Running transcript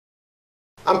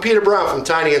I'm Peter Brown from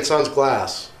Tiny & Sons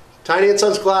Glass. Tiny &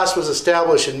 Sons Glass was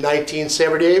established in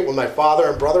 1978 when my father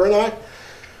and brother and I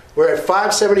were at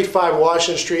 575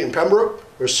 Washington Street in Pembroke.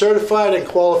 We're certified and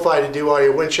qualified to do all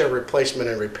your windshield replacement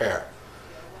and repair.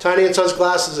 Tiny & Sons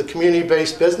Glass is a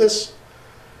community-based business.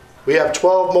 We have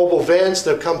 12 mobile vans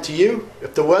that come to you.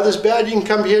 If the weather's bad, you can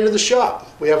come here to the shop.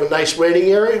 We have a nice waiting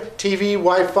area, TV,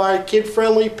 Wi-Fi,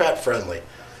 kid-friendly, pet-friendly.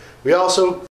 We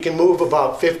also can move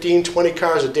about 15, 20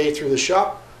 cars a day through the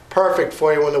shop. Perfect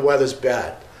for you when the weather's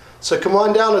bad. So come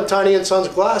on down to Tiny & Sons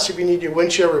Glass if you need your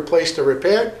windshield replaced or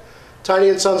repaired.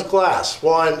 Tiny & Sons Glass,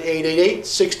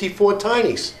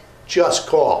 1-888-64-TINIES. Just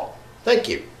call. Thank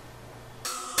you.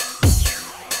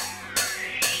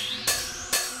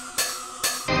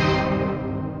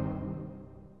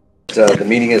 The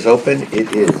meeting is open.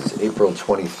 It is April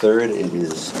 23rd. It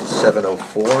is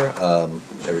 7:04.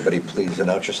 Everybody please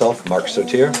announce yourself. Mark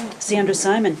Sotir. Sandra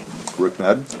Simon. Rick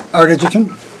Madden.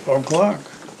 Egerton. Bob Clarke.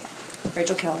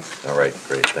 Rachel Kelly. All right,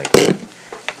 great, thank you.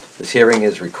 This hearing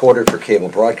is recorded for cable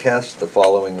broadcast. The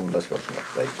following, I don't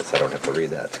have to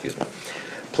read that, excuse me.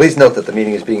 Please note that the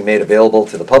meeting is being made available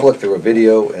to the public through a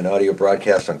video and audio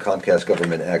broadcast on Comcast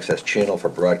Government Access Channel for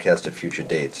broadcast at future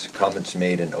dates. Comments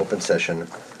made in open session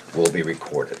will be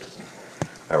recorded.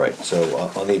 All right, so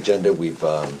on the agenda, we've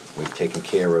taken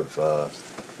care of the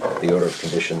order of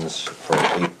conditions for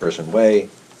 8-Person Way,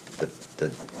 the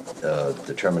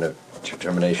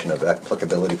determination of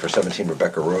applicability for 17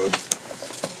 Rebecca Road.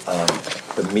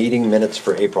 The meeting minutes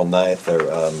for April 9th are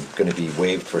going to be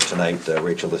waived for tonight.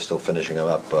 Rachel is still finishing them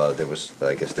up. I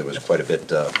guess there was quite a bit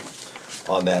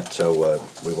on that, so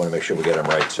we want to make sure we get them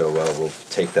right. So we'll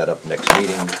take that up next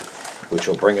meeting, which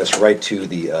will bring us right to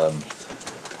the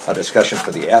a discussion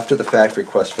for the after-the-fact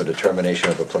request for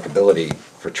determination of applicability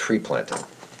for tree planting.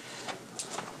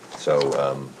 So,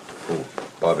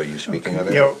 Bob, are you speaking on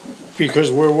it? Yeah, because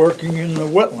we're working in the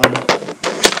wetland,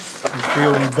 we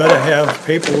feel we better have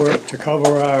paperwork to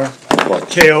cover our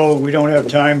tail. We don't have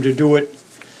time to do it.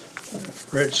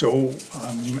 Right, so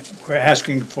we're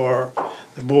asking for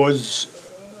the board's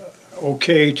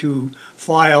okay to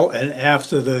file an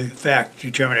after-the-fact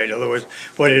determination. In other words,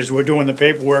 what it is, we're doing the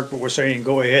paperwork, but we're saying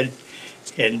go ahead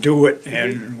and do it,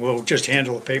 and we'll just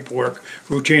handle the paperwork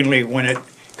routinely when it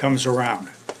comes around.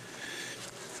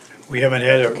 We haven't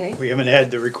had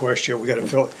the request yet. We got to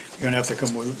fill. You're gonna have to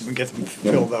come and get them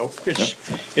filled out. It's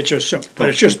just simple, but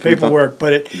it's just paperwork.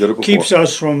 But it keeps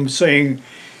us from saying,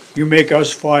 you make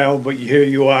us file, but here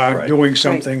you are doing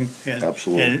something, and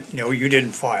you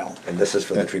didn't file. And this is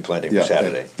for the tree planting for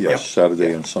Saturday. Yes,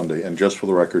 Saturday and Sunday. And just for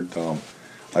the record,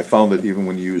 I found that even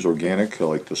when you use organic,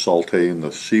 like the saute and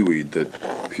the seaweed, that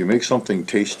if you make something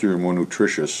tastier and more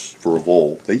nutritious for a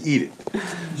vole, they eat it.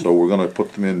 So we're gonna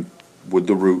put them in with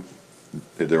the root.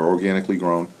 They're organically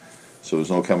grown, so there's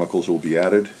no chemicals will be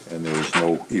added, and there's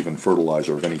no even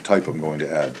fertilizer of any type I'm going to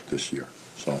add this year.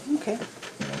 So,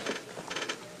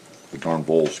 the darn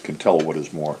voles can tell what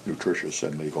is more nutritious,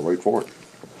 and they go right for it.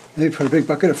 They put a big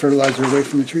bucket of fertilizer away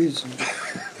from the trees.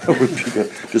 That would be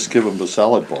good. Just give them the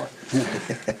salad bar.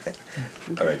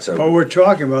 All right, so. Well, we're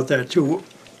talking about that too.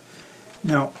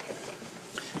 Now,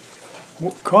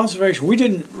 conservation, we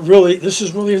didn't really, this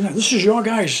is your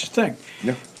guys' thing.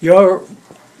 Yeah. You're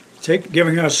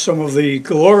giving us some of the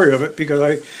glory of it, because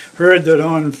I heard that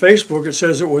on Facebook it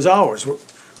says it was ours.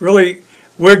 Really,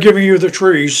 we're giving you the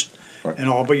trees and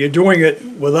all, but you're doing it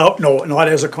without, not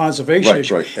as a conservation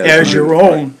issue, as your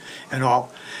own and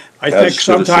all. I think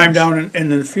sometime down in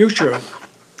the future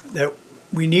that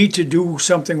we need to do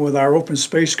something with our open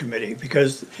space committee,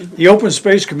 because the open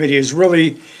space committee is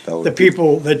really the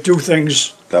people that do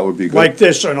things that would be good. Like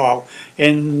this and all.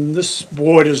 And this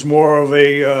board is more of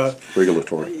a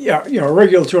regulatory. Yeah,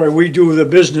 regulatory. We do the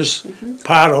business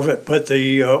part of it, but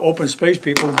the open space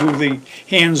people do the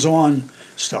hands-on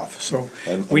stuff. So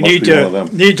we need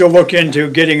to look into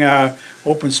getting our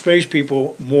open space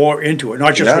people more into it,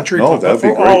 not just for tree planting, but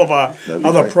for all of our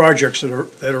other projects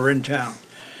that are in town.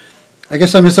 I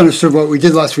guess I misunderstood what we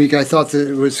did last week. I thought that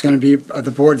it was going to be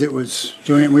the board that was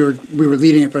doing it. We were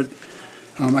leading it, but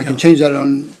I can change that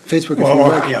on Facebook if you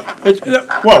like.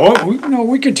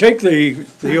 We can take the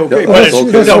okay, but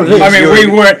I mean, we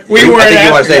weren't.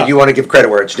 I think you want to give credit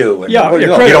where it's due.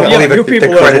 You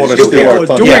people are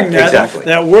doing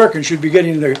that work and should be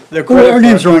getting the credit. Well, our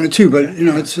names are on it too, but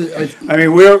it's. I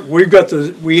mean, we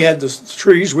had the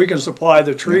trees. We can supply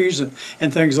the trees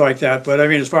and things like that. But I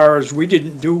mean, as far as we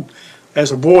didn't do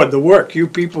as a board the work, you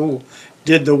people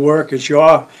did the work. It's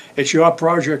your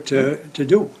project to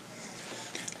do.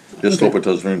 Just hope it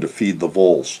doesn't turn to feed the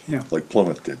voles, Yeah. like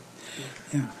Plymouth did.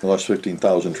 Yeah. The last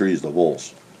 15,000 trees, the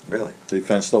voles. Really? They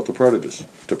fenced out the predators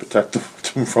to protect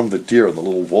them from the deer, and the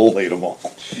little bull ate them all.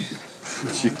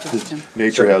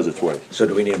 Nature has its way. So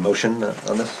do we need a motion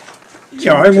on this?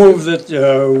 Yeah, I move that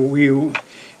we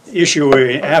issue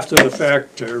a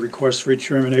after-the-fact request for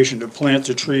determination to plant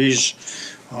the trees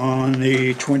on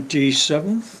the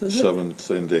 27th, is it? 7th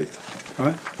and 8th.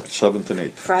 What? 7th and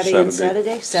 8th. Friday and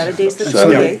Saturday? Saturday's the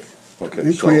Saturday. 28th. Okay,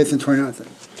 And so 28th and 29th.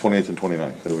 28th and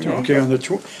 29th. There we go. Okay,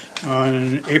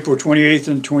 on April 28th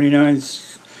and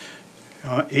 29th,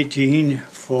 18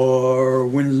 for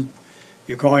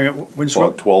you're calling it Bog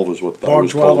windswept? 12 is what I Bog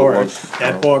was 12, told it or was.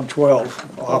 at Bog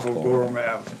 12, off of 12. Gorham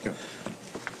Ave.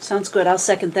 Sounds good, I'll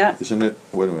second that. Isn't it,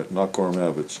 wait a minute, not Gorham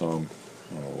Ave, it's,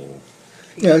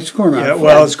 Yeah, it's Gorham Yeah, Ave.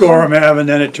 well, it's Gorham Ave, and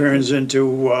then it turns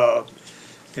into,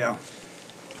 yeah.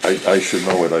 I should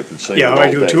know it, I've been saying it Yeah, all I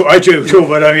do day. too,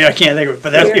 but I mean, I can't think of it, but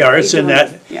that's, Where yeah, are it's you in doing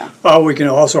that. it? Yeah. Oh, we can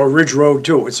also, Ridge Road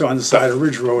too, it's on the side of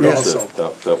Ridge Road Yes.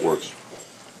 also. That works.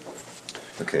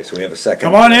 Okay, so we have a second.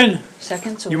 Come on in,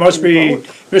 Second, so you we must can be vote.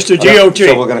 Mr.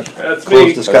 So we're DOT. gonna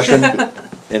close discussion,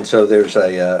 and so there's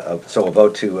a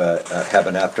vote to have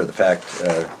an after-the-fact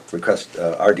request,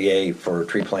 RDA for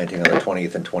tree planting on the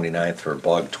 20th and 29th for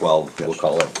Bog 12, we'll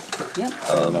call it. Yep,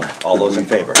 All those in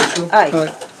favor?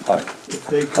 aye, Aye.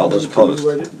 All those opposed?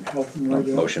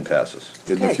 Motion passes.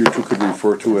 In the Okay. future, could we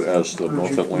refer to it as the North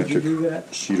Would you Atlantic do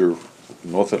that? Cedar,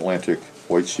 North Atlantic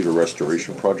White Cedar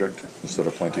Restoration Project instead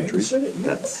of planting trees?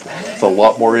 It's a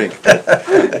lot more ink.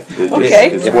 Okay.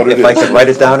 It's what it If I could is. write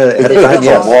it down ahead of time, It's a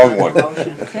yes. long one.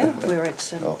 okay, we're at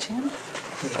 7:10.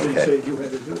 Okay.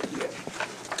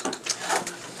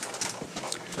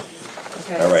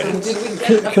 Okay. All right.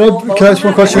 Can I ask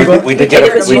one question about, We did It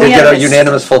get was a unanimous.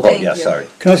 unanimous full vote, Thank yes, you. sorry.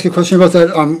 can I ask you a question about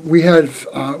that? We had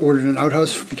ordered an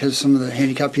outhouse because some of the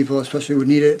handicapped people especially would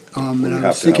need it. And I have was to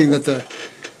have thinking one. that the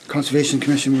Conservation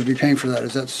Commission would be paying for that.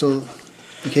 Is that still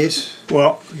the case?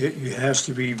 Well, it has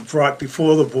to be brought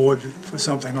before the board for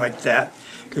something like that,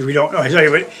 because we don't know, I tell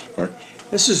you what, Right.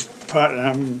 this is part, and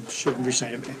I shouldn't be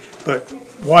saying it, but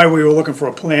why we were looking for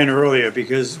a plan earlier,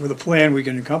 because with a plan we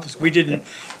can encompass, we didn't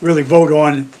really vote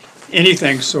on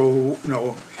anything, so, you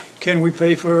know, can we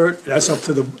pay for it? That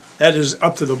is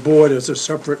up to the board as a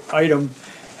separate item,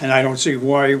 and I don't see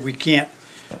why we can't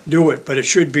do it, but it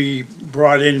should be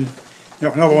brought in, you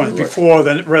know, another one before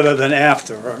than, rather than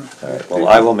after. All right, well,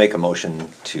 I will make a motion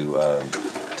to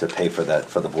pay for that,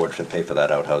 for the board to pay for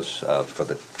that outhouse, for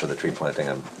the tree planting.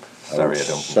 I'm sorry, I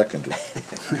don't. Second.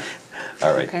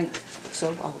 All right. Okay,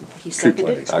 so he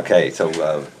seconded? planting. Okay, so,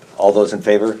 all those in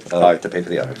favor Aye. to pay for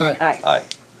the outhouse? Aye. Aye. Aye.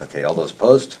 Okay, all those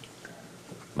opposed?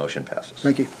 Motion passes.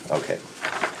 Thank you. Okay.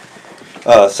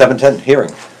 7:10, hearing.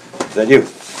 Is that you,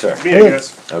 sir?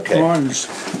 Okay. Come on,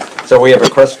 So we have a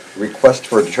request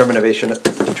for determination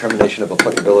of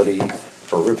applicability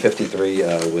for Route 53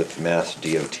 with Mass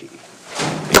DOT.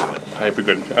 Hi,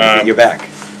 pretty good. You're back.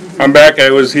 I'm back. I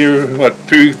was here, what,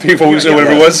 4 weeks ago,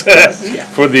 whatever it was,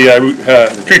 for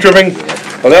the tree trimming.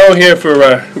 Well, now I'm here for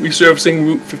resurfacing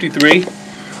Route 53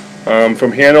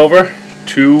 from Hanover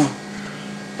to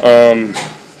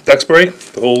Duxbury,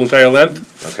 the whole entire length.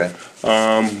 Okay.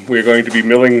 We're going to be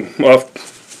milling off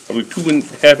probably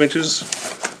 2.5 inches.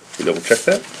 Let me double check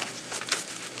that.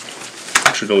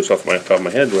 I should know this off the top of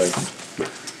my head, right?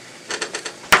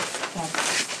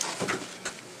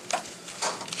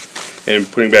 And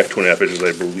putting back 2.5 inches,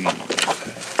 I believe.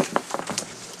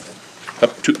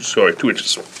 Up 2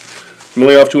 inches.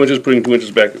 Milling off 2 inches, putting 2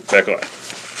 inches back on.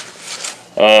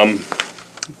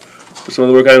 Some of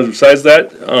the work items besides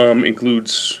that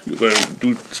includes, we're going to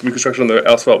do some reconstruction on the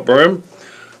asphalt berm.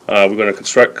 We're going to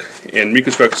construct and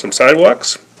reconstruct some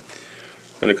sidewalks.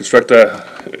 Going to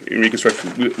reconstruct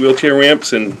wheelchair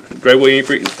ramps and driveway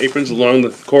aprons along the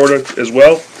corridor as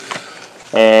well.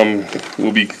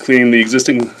 We'll be cleaning the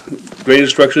existing drainage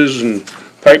structures and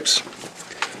pipes,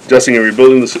 adjusting and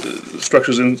rebuilding the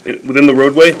structures within the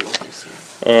roadway.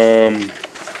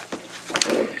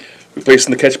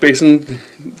 Replacing the catch basin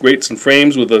grates and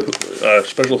frames with a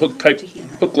special hook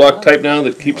lock type now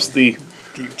that keeps it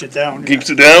down.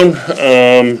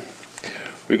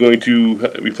 We're going to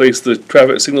replace the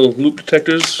traffic signal loop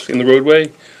detectors in the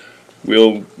roadway.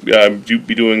 We'll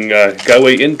be doing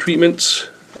guyway in treatments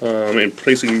and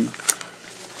placing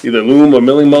either loom or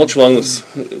milling mulch along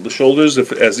the shoulders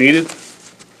as needed.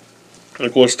 And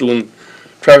of course, doing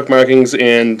traffic markings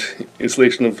and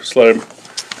installation of slaughter,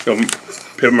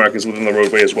 pivot markings within the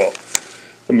roadway as well.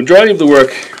 The majority of the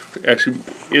work actually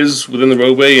is within the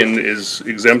roadway and is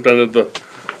exempt under the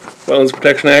Wetlands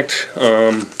Protection Act.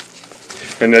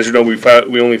 And as you know, we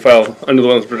only file under the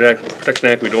Wetlands Protection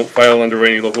Act. We don't file under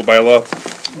any local bylaw.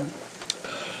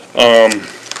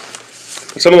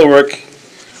 some of the work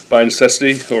by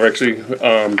necessity, or actually,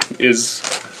 is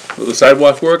the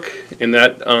sidewalk work, and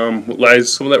that,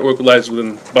 some of that work lies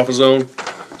within buffer zone,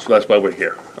 so that's why we're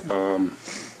here.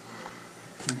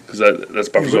 Cause that's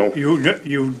buffer zone.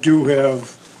 You do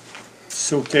have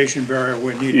siltation barrier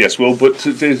where needed. Yes, we'll put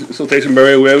siltation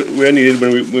barrier where needed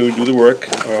when we do the work.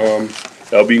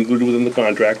 That'll be included within the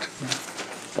contract.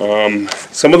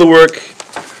 Some of the work,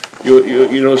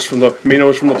 you notice may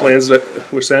notice from the plans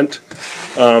that were sent,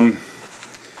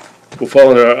 will fall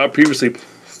under a previously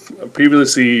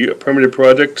permitted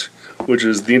project, which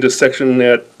is the intersection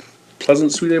at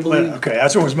Pleasant Street, I believe. Okay,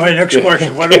 that was my next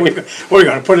question. What are we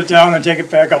gonna put it down and take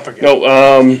it back up again? No,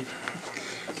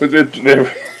 but believe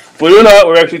it or not,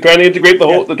 we're actually trying to integrate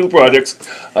the two projects,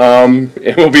 and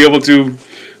we'll be able to,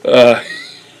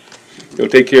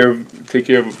 take care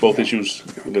of both issues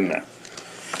within that.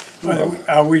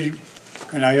 Are we,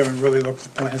 and I haven't really looked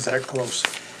at the plans that close,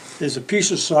 there's a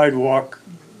piece of sidewalk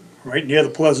right near the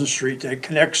Pleasant Street that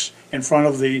connects in front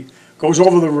of goes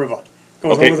over the river,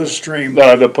 goes Okay. over the stream.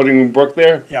 The putting Brook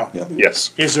there? Yeah.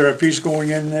 Yes. Is there a piece going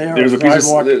in there? There's a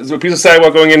sidewalk? piece of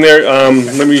sidewalk going in there,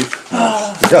 let me,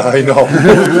 Yeah, I know,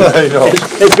 I know.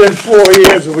 It's been 4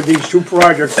 years with these two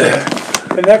projects.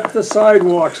 Connect the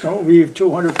sidewalks, don't leave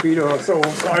 200 feet or so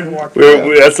of sidewalk.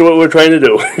 that's what we're trying to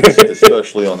do.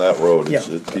 Especially on that road,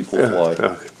 people fly.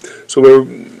 So we're,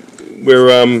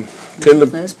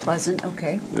 There's Pleasant,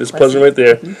 okay. There's Pleasant right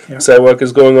there. Yeah. Sidewalk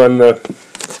is going on,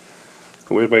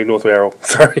 where's my north arrow?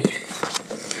 Sorry.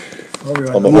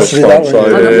 On the Mostly westbound that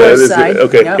way. On the side. west it is- side,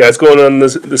 okay, yep. yeah, it's going on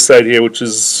this side here, which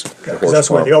is, Because that's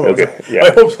where the other Okay, one, yeah.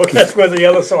 I hope so, that's where the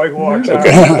other sidewalks are.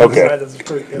 okay. Side of the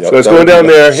street, yeah. so it's going down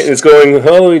there, and it's going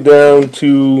all the way down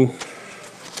to,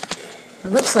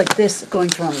 It looks like this going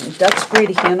from Duxbury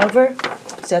to Hanover.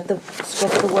 Is that the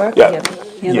scope of the work? Yeah. You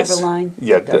have Yes. Hanover line?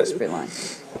 Yeah, Duxbury line.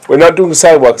 we're not doing the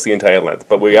sidewalks the entire length,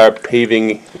 but we are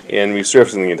paving and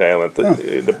resurfacing the entire length.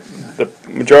 The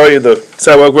majority of the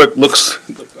sidewalk work looks,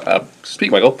 speak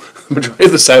Michael, the majority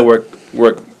of the sidewalk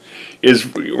work is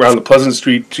around the Pleasant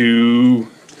Street to,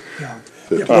 Yeah,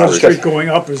 Pleasant Street going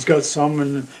up has got some,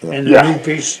 and the Yeah. new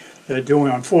piece they're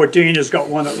doing on 14 has got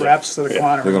one that wraps to the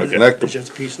corner. They're gonna connect them. It's just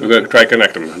a piece of we're gonna try to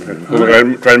connect them. We're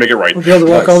gonna try to make it right. We'll be able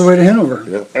to walk all the way to Hanover.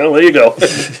 Yeah, Oh, there you go. oh,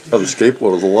 the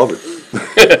skateboarders will love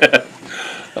it.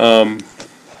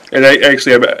 And I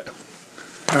actually, All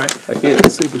right, I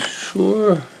can't say for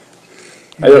sure.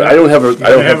 I don't have you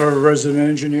have a resident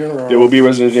engineer or? there will be a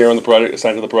resident engineer on the project,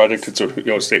 assigned to the project. It's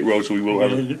a, state road, so we will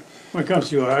have it. When it comes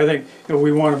to, I think,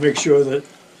 we wanna make sure that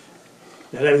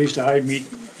at least I meet,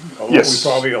 although we Yes.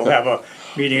 probably will have a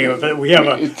meeting, but we have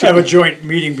a joint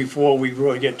meeting before we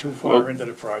really get too far into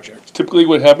the project. Typically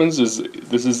what happens is,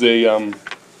 this is a,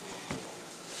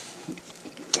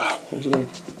 what was it name?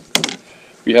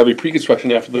 We have a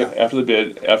pre-construction after the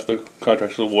bid, after the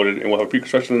contract is awarded, and we'll have a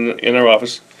pre-construction in our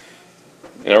offices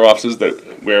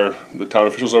where the town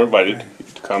officials are invited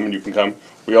to come, and you can come.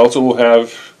 We also will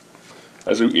have,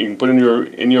 you can put in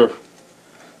your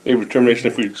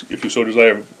determination if you so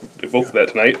desire to vote for that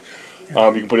tonight. You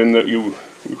can put in that you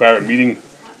require a meeting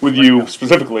with you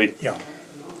specifically Yeah.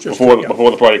 Just- before yeah.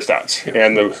 the project starts.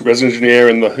 And the resident engineer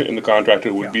and the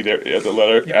contractor would be there at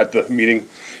the meeting,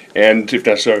 and if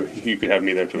necessary, you could have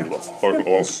me there too, or my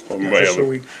Just so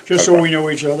other. just so we know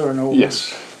each other and know.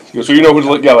 Yes, so you know who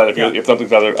to yell at if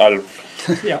something's out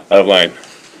Yeah. of line.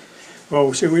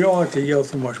 Well, see, we don't like to yell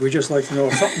too much, we just like to know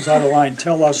if something's out of line,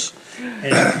 tell us,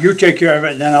 and you take care of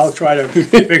it, and then I'll try to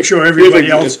make sure everybody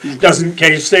else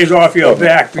stays off your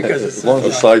back, because As it's. long as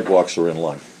the sidewalks are in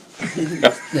line.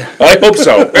 I hope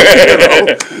so.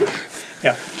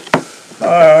 Yeah.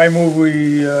 I move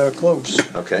we close.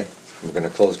 Okay, we're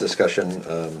gonna close discussion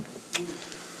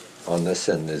on this,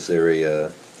 and is there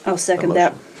a? I'll second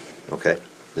that. Okay,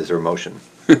 is there a motion?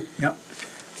 Yeah.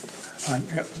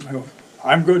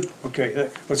 I'm good, okay,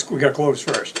 we gotta close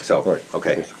first. So, Right.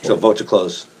 okay, so vote to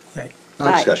close Okay.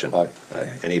 Aye. discussion. Aye.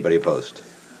 Anybody opposed?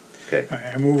 Okay.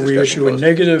 I move we Discussion issue a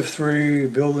closed. -3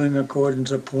 building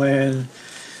accordance of plan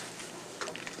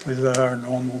with our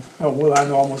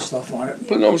normal stuff on it.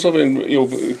 Put normal stuff in,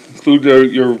 include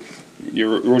your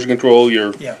erosion control,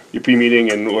 your Yeah.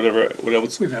 pre-meeting and whatever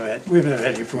else. We've never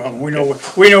had any problem, we know where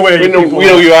We you know, people we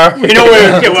know are. you are. We know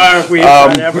where you are if we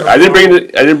have a I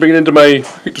didn't bring it into my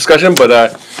discussion, but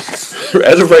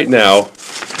as of right now,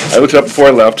 I looked it up before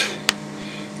I left.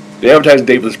 The advertising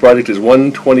date for this project is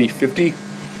 1/20/50,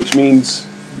 which means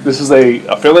this is a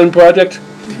fill-in project.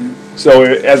 So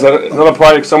as another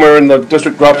project somewhere in the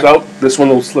district drops out, this one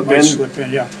will slip Might in. slip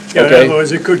in, yeah. Yeah, in Okay. other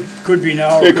words, it could be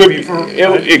now. It could be, for-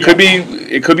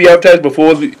 it could be advertised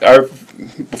before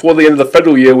before the end of the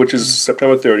federal year, which is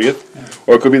September 30th,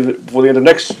 or it could be before the end of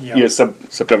next year,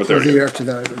 September For the 30th. year after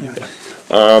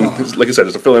that. Like I said,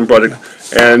 it's a fill-in project.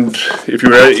 And if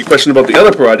you had any question about the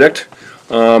other project,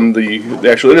 the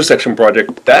actual intersection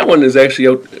project, that one is actually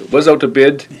was out to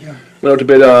bid. Went out to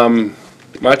bid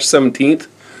March 17th.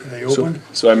 They open?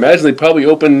 So I imagine they probably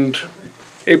opened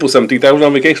April 17th. I was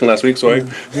on vacation last week, so I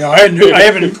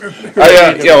haven't.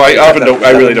 I often don't. I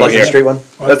really don't Pleasant hear. Street one?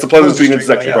 That's the Pleasant Street Pleasant Street,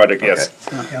 intersection yeah. project. Yes.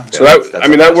 Yeah. So that, I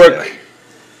mean, that work,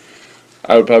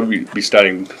 I would probably be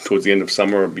starting towards the end of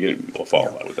summer or beginning of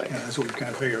fall, I would think. Yeah, that's what we kind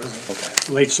of figured, isn't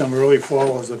it? Late summer, early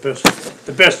fall is the best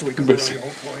we can really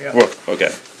hope for, yeah. Well,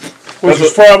 okay. Which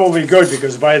is probably good,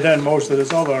 because by then, most of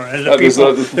this other, and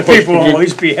the people will at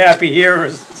least be happy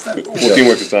here.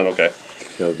 Teamwork is done, okay.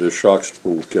 Yeah, the Sharks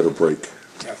will get a break.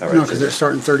 All No, right, because they're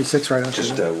starting 36 right after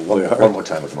just that. one more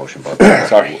time with the motion, Bob.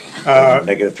 Sorry.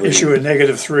 -3. Issue a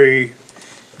 -3,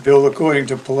 build according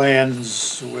to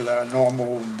plans with our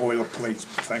normal boilerplate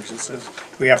things. It says,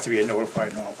 we have to be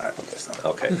notified and all that stuff.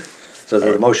 Okay, so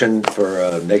there's a motion for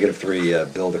 -3,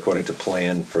 build according to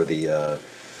plan for the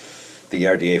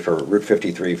RDA for Route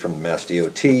 53 from Mass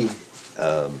DOT.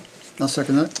 I'll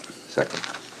second that. Second.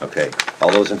 Okay,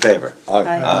 all those in favor?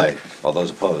 Aye. Aye. All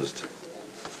those opposed?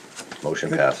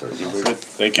 Motion passes.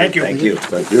 Thank you. Thank you. Thank you.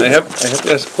 Thank you. I have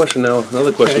to ask a question now,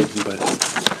 another question, but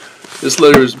this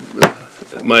letter is,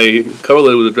 my cover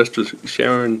letter was addressed to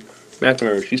Sharon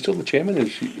McNamara. Is she still the chairman? Is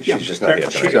she? She's just not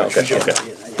here She's tonight. out, okay.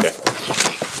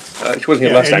 She wasn't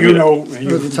here last And time. you either. know,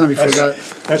 By the time you forgot,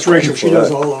 that's Rachel, she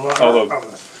does all of All of- our,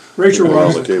 Rachel We're on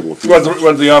runs the it. table. She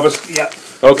runs the office? Yeah,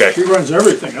 Okay, she runs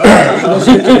everything.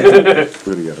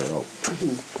 Really get her out.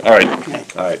 all right,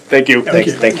 All right, thank you. thank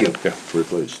you. We're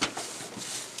pleased.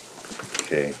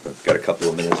 Okay, we've got a couple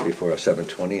of minutes before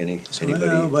 7:20. Well,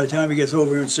 Anybody? by the time he gets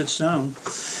over here and sits down.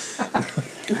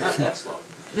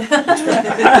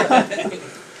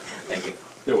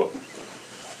 You're welcome.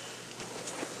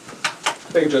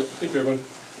 Thank you, Jeff. Thank you, everyone.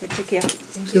 Take care.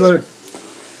 see you later.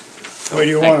 Where do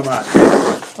you want him at?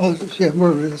 Oh, yeah,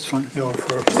 that's fine. No, I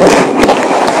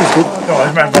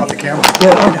meant about the camera.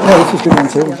 Yeah, this is good on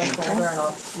the table.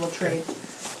 We'll trade.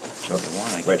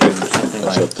 Right, Something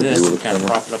like this, kind of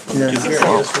prop it up on Yeah. the two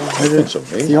chairs. That's The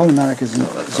amazing. automatic isn't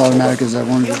as automatic as I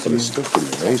wanted it to But be. it's still pretty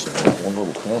amazing, that one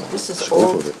little corner. This is Both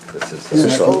old. of it. this is, Yeah,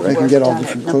 This is all they can right. get all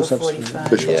different close-ups.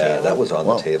 yeah, that was on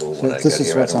the Wow. table So when I got this is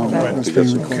here. I what's don't on know. it. It's To get being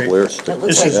some recorded. clear It stuff. looks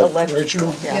This like is electric.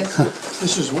 Rachel, Yes.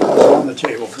 this is what's on the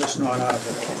table, this is not out of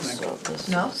it, I think.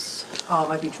 No? Oh, it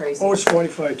might be Tracy. Oh, it's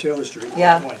 45 Taylor Street.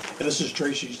 Yeah. And this is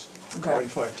Tracy's Okay.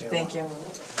 45 Taylor. Thank you.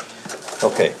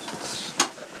 Okay,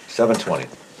 7:20.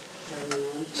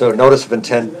 So notice of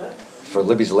intent for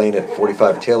Libby's Lane at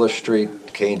 45 Taylor Street,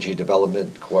 K&G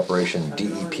Development Corporation,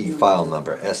 DEP file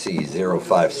number SE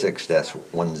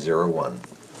 056-101.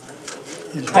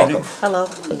 Welcome. Hello.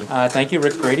 Thank you,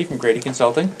 Rick Grady from Grady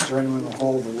Consulting. Is there anyone in the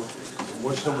hall that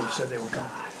was somebody said they would come?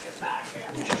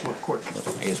 Just look quick.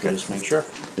 I guess we'll just make sure.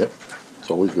 Yep, it's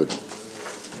always good.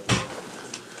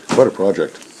 Quite a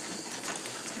project.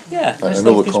 Yeah, I nice know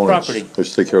little the piece of Conants, property. I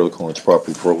used to take care of the Conants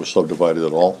property before it was subdivided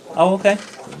at all, Oh, okay.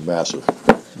 massive.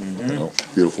 You know,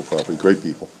 beautiful property, great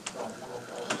people.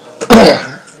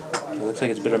 It looks like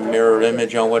it's a bit of a mirror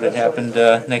image on what had happened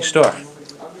next door.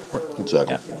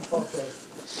 Exactly. Yeah.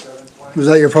 Was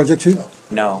that your project too?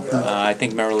 No, I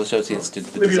think Merrill Associates did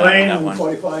the Libby design on Lane that and one.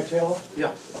 45 Taylor?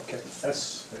 Yeah. Okay,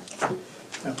 that's,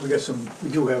 we got some, we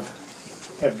do have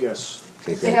guests.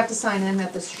 Okay, They good. have to sign in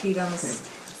at the sheet on the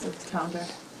counter.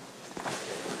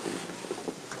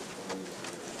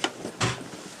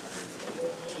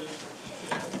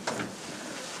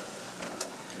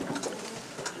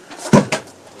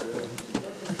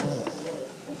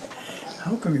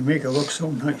 How can we make it look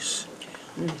so nice?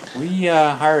 We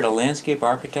hired a landscape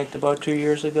architect about 2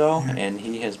 years ago, and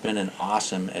he has been an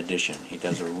awesome addition. He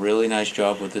does a really nice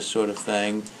job with this sort of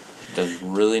thing, does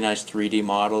really nice 3D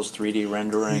models, 3D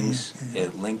renderings.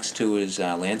 It links to his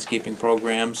landscaping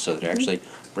programs, so that it actually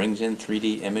brings in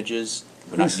 3D images.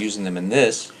 We're not using them in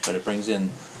this, but it brings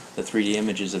in the 3D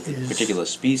images of the particular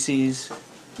species.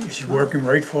 Is he working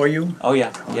right for you? Oh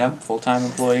yeah, full-time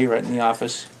employee right in the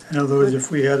office. In other words,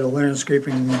 if we had a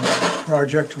landscaping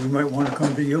project, we might want to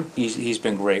come to you. He's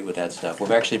been great with that stuff.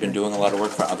 We've actually been doing a lot of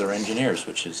work for other engineers,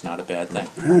 which is not a bad thing.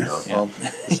 Yeah.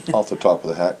 Just off the top of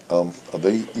the hat, are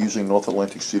they using North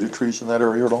Atlantic cedar trees in that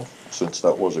area at all? Since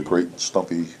that was a great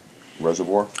stumpy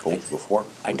reservoir before?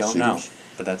 I with don't know, cedars?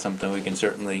 but that's something we can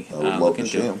certainly I would look love to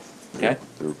see into. them. Okay,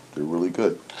 They're really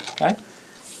good. okay.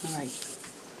 All right.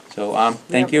 So,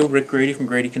 thank you, Rick Grady from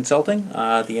Grady Consulting,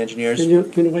 the engineers. Can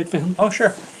you wait for him? Oh,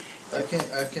 sure. I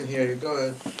can hear you, go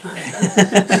ahead.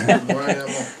 Where I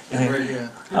am, right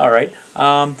here. All right.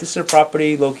 This is a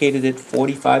property located at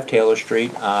 45 Taylor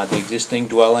Street. The existing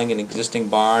dwelling, an existing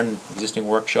barn, existing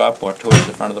workshop are towards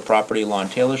the front of the property along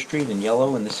Taylor Street in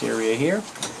yellow in this area here.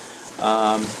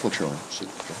 What's your name?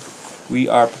 We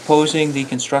are proposing the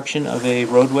construction of a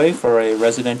roadway for a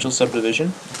residential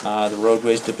subdivision. The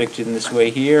roadway is depicted in this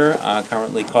way here,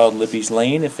 currently called Libby's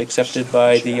Lane, if accepted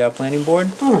by the planning board.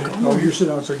 Oh, you sit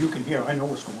down so you can hear, I know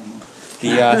what's going on.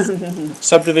 The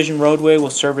subdivision roadway will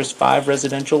service 5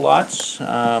 residential lots,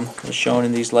 as shown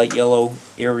in these light yellow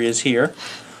areas here.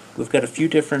 We've got a few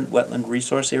different wetland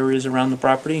resource areas around the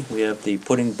property. We have the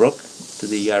Pudding Brook to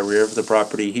the rear of the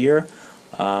property here.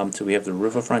 So we have the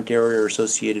riverfront area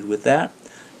associated with that.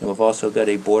 And we've also got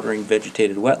a bordering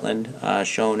vegetated wetland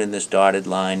shown in this dotted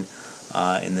line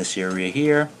in this area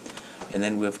here. And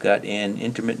then we've got an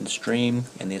intermittent stream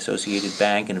and the associated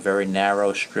bank and a very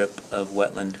narrow strip of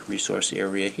wetland resource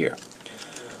area here.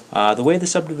 The way the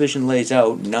subdivision lays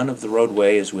out, none of the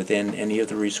roadway is within any of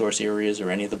the resource areas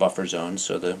or any of the buffer zones,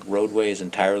 so the roadway is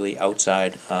entirely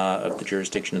outside of the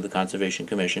jurisdiction of the Conservation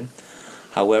Commission.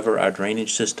 However, our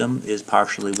drainage system is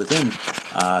partially within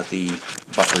the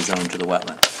buffer zone to the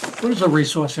wetland. What is a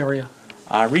resource area?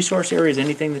 Resource area is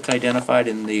anything that's identified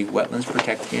in the Wetlands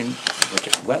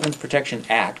Protection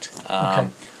Act. Okay.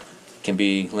 Can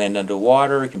be land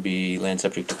underwater, it can be land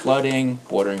subject to flooding,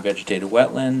 bordering vegetated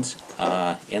wetlands,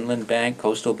 inland bank,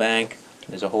 coastal bank.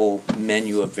 There's a whole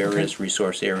menu of various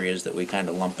resource areas that we kind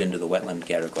of lump into the wetland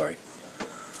category.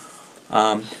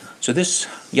 So this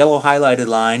yellow highlighted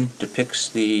line depicts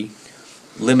the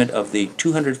limit of the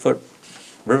 200-foot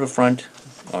riverfront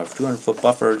or 200-foot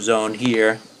buffer zone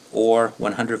here, or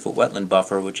 100-foot wetland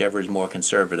buffer, whichever is more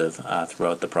conservative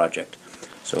throughout the project.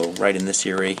 So right in this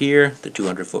area here, the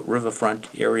 200-foot riverfront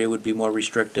area would be more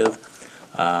restrictive,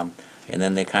 and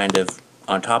then they kind of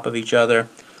on top of each other.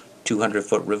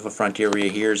 200-foot riverfront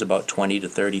area here is about 20 to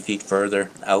 30 feet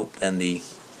further out than the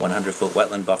 100-foot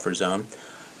wetland buffer zone.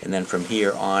 And then from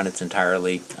here on, it's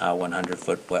entirely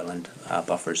 100-foot wetland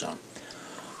buffer zone.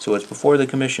 So what's before the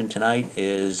commission tonight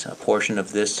is a portion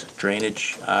of this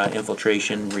drainage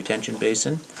infiltration retention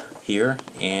basin here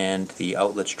and the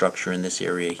outlet structure in this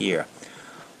area here.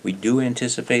 We do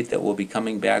anticipate that we'll be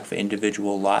coming back for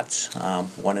individual lots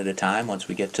one at a time once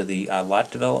we get to the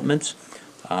lot developments.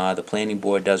 The planning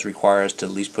board does require us to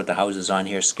at least put the houses on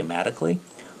here schematically.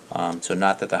 So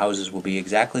not that the houses will be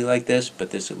exactly like this, but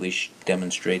this at least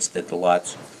demonstrates that the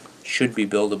lots should be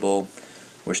buildable.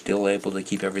 We're still able to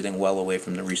keep everything well away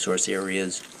from the resource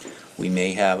areas. We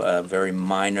may have a very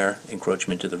minor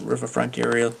encroachment to the riverfront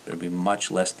area. It'll be much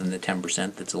less than the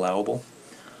 10% that's allowable.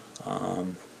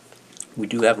 We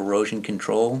do have erosion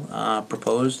control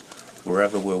proposed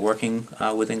wherever we're working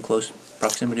within close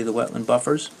proximity to the wetland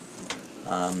buffers.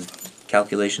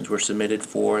 Calculations were submitted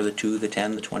for the 2, the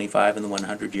 10, the 25, and the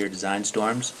 100-year design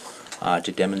storms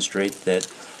to demonstrate that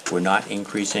we're not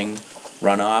increasing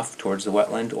runoff towards the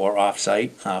wetland or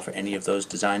off-site for any of those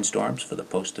design storms for the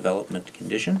post-development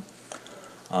condition.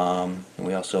 And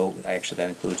we also, actually that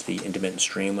includes the intermittent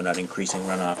stream, we're not increasing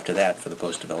runoff to that for the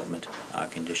post-development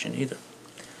condition either.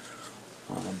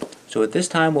 So at this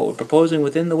time, what we're proposing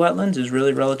within the wetlands is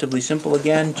really relatively simple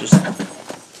again, just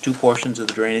 2 portions of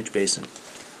the drainage basin.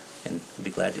 And I'd be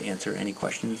glad to answer any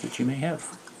questions that you may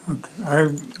have.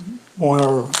 I want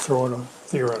to throw in a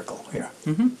theoretical here.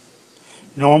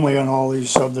 Normally on all these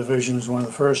subdivisions, one of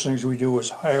the first things we do is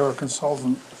hire a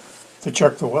consultant to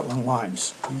check the wetland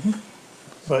lines.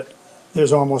 But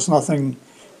there's almost nothing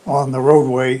on the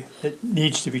roadway that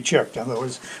needs to be checked. In other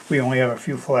words, we only have a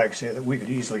few flags here that we could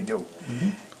easily do.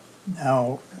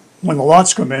 Now, when the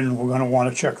lots come in, we're gonna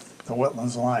wanna check the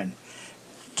wetlands line.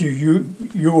 Do you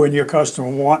and your customer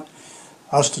want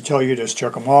us to tell you just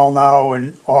check them all now,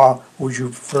 and or would you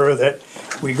prefer that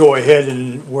we go ahead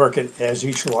and work it as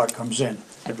each lot comes in?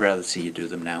 I'd rather see you do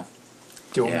them now.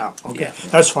 Do it Yeah, now, okay, yeah.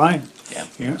 that's fine.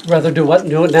 Yeah. Rather do what,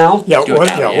 do it now? Yeah, Do it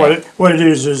now, yeah. what it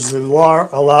is the law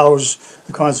allows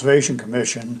the Conservation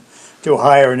Commission to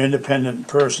hire an independent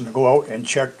person to go out and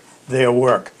check their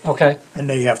work, Okay, and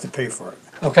they have to pay for it.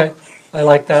 okay, I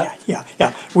like that. Yeah,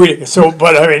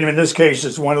 but I mean, in this case,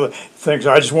 it's one of the things,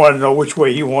 I just wanted to know which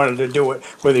way he wanted to do it,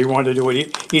 whether he wanted to do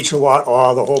it each lot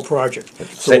or the whole project.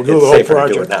 So we'll do the It's whole safer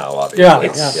to do it project. now, obviously. Yeah,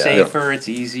 It's yeah. safer, it's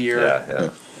easier. Yeah,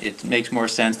 It makes more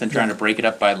sense than trying to break it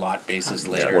up by lot basis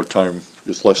later. More time,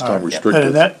 it's less time And in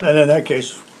restricted. that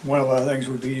case, one of the things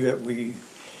would be that we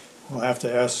will have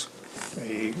to ask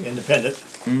a independent,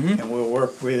 and we'll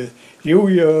work with you,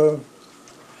 your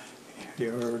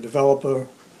developer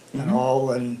and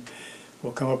all, and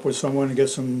we'll come up with someone to get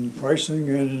some pricing,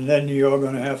 and then you're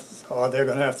gonna have, or they're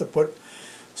gonna have to put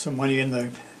some money in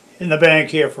the bank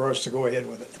here for us to go ahead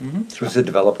with it. Who's the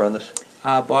developer on this?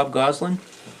 Bob Gosling.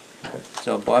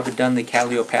 So Bob had done the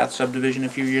Callio Path subdivision a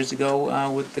few years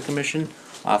ago with the commission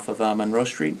off of Monroe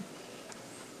Street.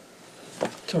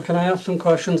 So can I ask some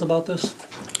questions about this?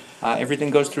 Everything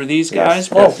goes through these guys.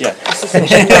 Oh. Yeah.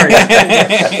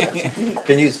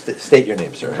 Can you state your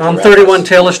name, sir? I'm 31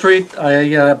 Taylor Street,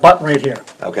 I butt right here,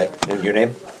 Okay, and your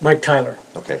name? Mike Tyler.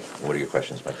 Okay, what are your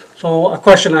questions, Mike? So a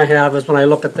question I have is when I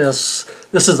look at this,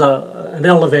 this is an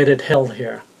elevated hill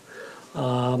here.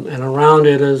 And around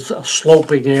it is a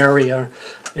sloping area.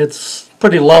 It's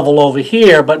pretty level over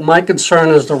here, but my concern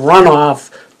is the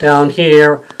runoff down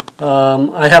here.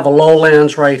 I have a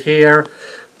lowlands right here.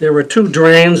 There were 2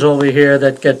 drains over here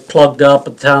that get plugged up,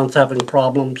 the town's having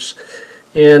problems.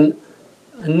 And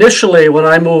initially, when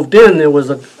I moved in, there was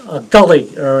a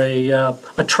gully or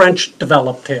a trench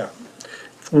developed here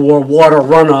for water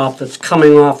runoff that's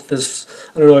coming off this,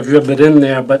 I don't know if you've been in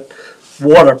there, but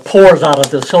water pours out of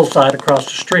this hillside across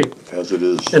the street. As it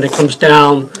is. And it comes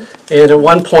down, and at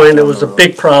one point, it was a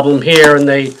big problem here, and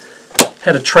they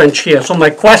had a trench here. So my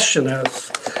question is,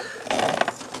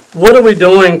 what are we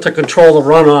doing to control the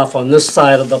runoff on this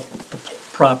side of the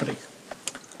property?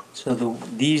 So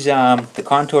the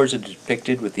contours are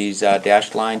depicted with these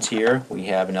dashed lines here. We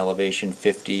have an elevation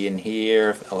 50 in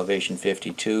here, elevation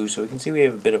 52. So we can see we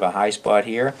have a bit of a high spot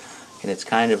here, and it's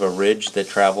kind of a ridge that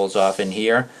travels off in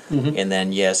here. And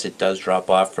then yes, it does drop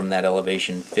off from that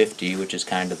elevation 50, which is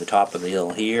kind of the top of the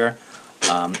hill here.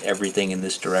 Everything in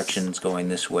this direction is going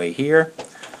this way here.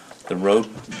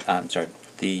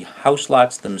 The house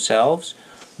lots themselves,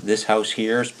 this house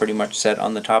here is pretty much set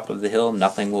on the top of the hill.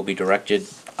 Nothing will be directed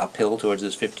uphill towards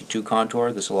this 52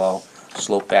 contour. This will all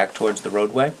slope back towards the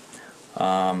roadway.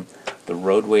 The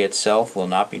roadway itself will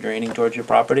not be draining towards your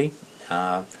property.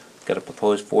 Got a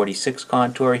proposed 46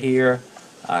 contour here.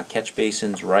 Catch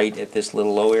basins right at this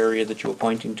little low area that you were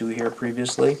pointing to here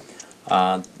previously.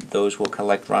 Those will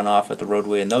collect runoff at the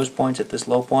roadway in those points at this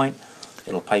low point.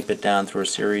 It'll pipe it down through a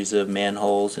series of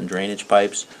manholes and drainage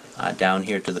pipes down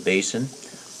here to the basin,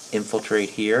 infiltrate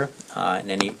here,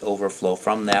 and any overflow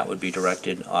from that would be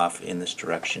directed off in this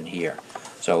direction here.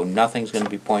 So nothing's going to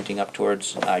be pointing up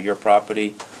towards your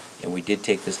property, and we did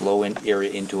take this low area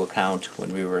into account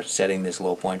when we were setting this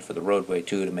low point for the roadway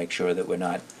too, to make sure that we're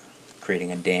not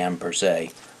creating a dam per se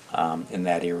in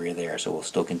that area there. So we'll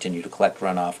still continue to collect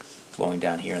runoff flowing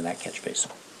down here in that catch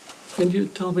basin. Can you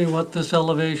tell me what this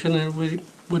elevation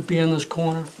would be in this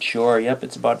corner? Sure, yep,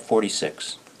 it's about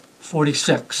 46.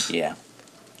 46. Yeah.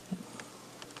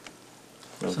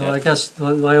 So I guess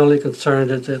my only concern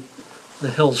is that the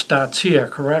hill starts here,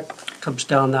 correct? Comes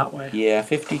down that way. Yeah,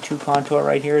 52 contour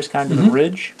right here is kind of the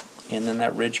ridge, and then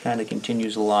that ridge kind of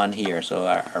continues along here. So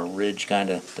our ridge kind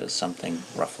of does something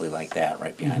roughly like that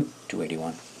right behind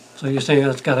 281. So you're saying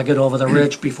it's got to get over the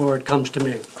ridge before it comes to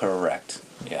me? Correct,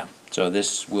 yeah. So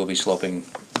this will be sloping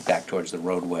back towards the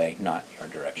roadway, not your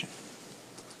direction.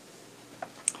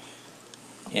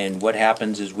 And what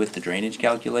happens is with the drainage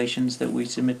calculations that we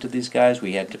submit to these guys,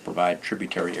 we had to provide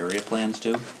tributary area plans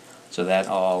too. So that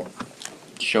all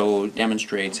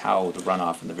demonstrates how the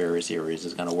runoff in the various areas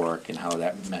is going to work and how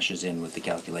that meshes in with the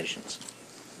calculations.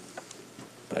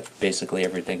 But basically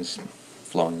everything's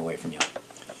flowing away from you.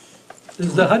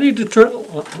 How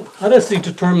does he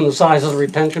determine the size of the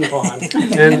retention pond?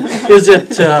 And is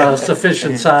it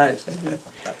sufficient size?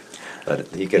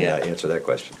 He can answer that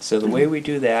question. So the way we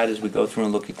do that is we go through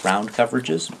and look at ground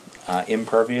coverages.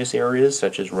 Impervious areas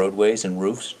such as roadways and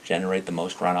roofs generate the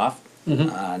most runoff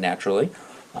naturally.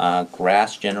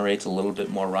 Grass generates a little bit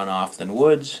more runoff than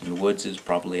woods, and woods is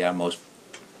probably our most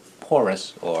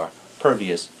porous or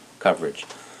pervious coverage.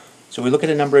 So we look at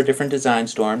a number of different design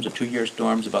storms. A 2-year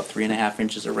storm is about 3.5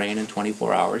 inches of rain in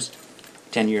 24 hours.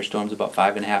 10-year storms about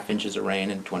 5.5 inches of rain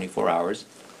in 24 hours.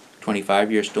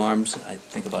 25-year storms, I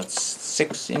think about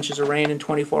 6 inches of rain in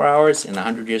 24 hours, and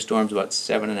 100-year storms about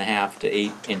 7.5 to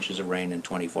 8 inches of rain in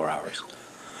 24 hours.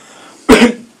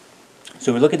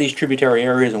 So we look at these tributary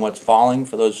areas and what's falling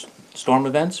for those storm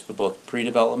events for both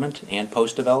pre-development and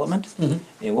post-development.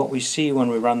 And what we see when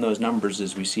we run those numbers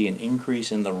is we see an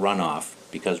increase in the runoff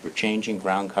because we're changing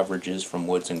ground coverages from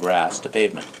woods and grass to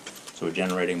pavement. So we're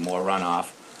generating more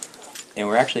runoff. And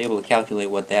we're actually able to calculate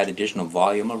what that additional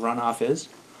volume of runoff is.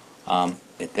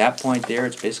 At that point there,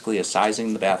 it's basically a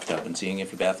sizing the bathtub and seeing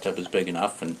if your bathtub is big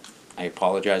enough. And I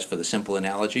apologize for the simple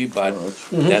analogy, but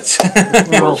that's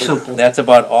that's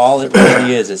about all it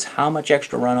really is how much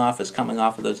extra runoff is coming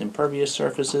off of those impervious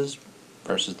surfaces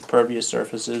versus the pervious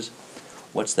surfaces.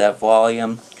 What's that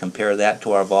volume? Compare that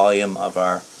to our volume of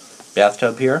our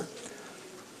bathtub here.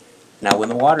 Now, when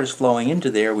the water's flowing into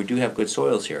there, we do have good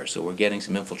soils here, so we're getting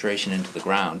some infiltration into the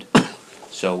ground.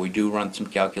 So we do run some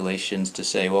calculations to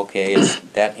say, okay,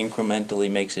 that incrementally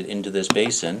makes it into this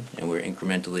basin, and we're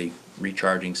incrementally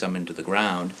recharging some into the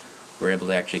ground. We're able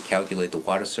to actually calculate the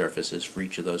water surfaces for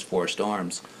each of those 4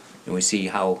 storms, and we see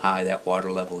how high that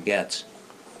water level gets.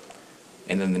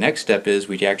 And then the next step is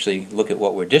we actually look at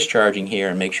what we're discharging here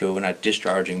and make sure we're not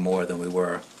discharging more than we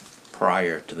were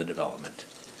prior to the development.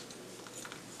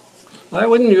 Why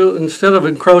wouldn't you, instead of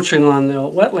encroaching on the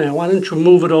wetland, why don't you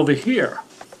move it over here?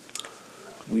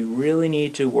 We really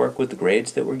need to work with the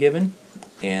grades that we're given,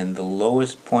 and the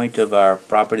lowest point of our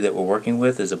property that we're working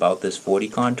with is about this 40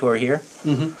 contour here.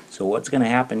 Mm-hmm. So what's going to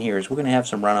happen here is we're going to have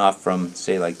some runoff from,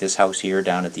 say, like this house here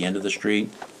down at the end of the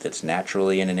street that's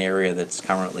naturally in an area that's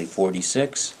currently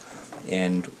 46,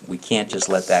 and we can't just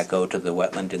let that go to the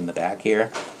wetland in the back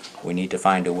here. We need to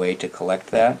find a way to collect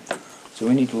that. So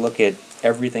we need to look at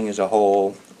everything as a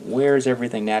whole. Where is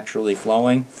everything naturally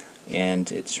flowing?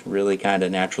 And it's really kind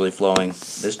of naturally flowing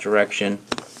this direction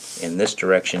and this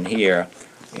direction here,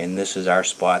 and this is our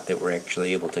spot that we're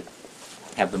actually able to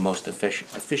have the most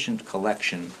efficient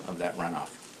collection of that runoff.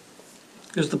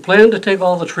 Is the plan to take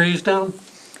all the trees down?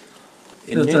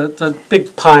 In There's a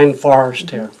big pine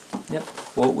forest here. Yep.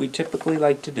 What we typically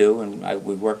like to do, and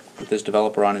we work with this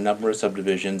developer on a number of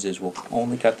subdivisions, is we'll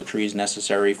only cut the trees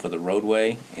necessary for the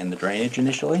roadway and the drainage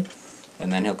initially,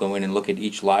 and then he'll go in and look at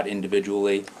each lot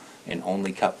individually and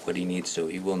only cut what he needs to.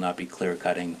 He will not be clear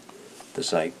cutting the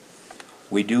site.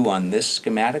 We do on this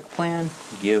schematic plan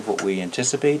give what we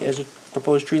anticipate as a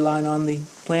proposed tree line on the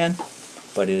plan,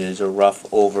 but it is a rough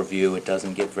overview. It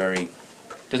doesn't get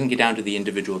down to the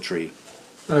individual tree.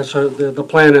 So the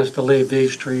plan is to leave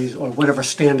these trees, or whatever's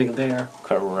standing there.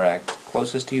 Correct.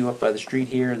 Closest to you up by the street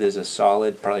here, there's a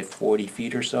solid probably 40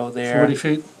 feet or so there. 40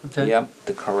 feet? Okay. Yep,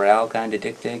 the corral kind of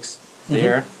dictates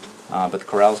there, but the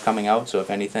corral's coming out, so if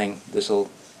anything, this will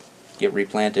get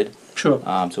replanted. Sure.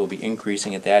 So we'll be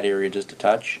increasing at that area just a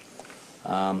touch.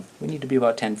 We need to be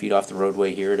about 10 feet off the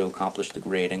roadway here to accomplish the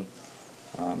grading.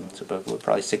 So we're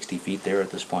probably 60 feet there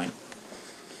at this point.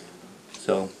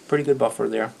 So pretty good buffer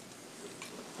there.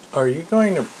 Are you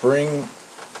going to bring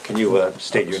Can you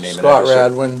state your name and Scott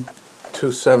address? Radwin,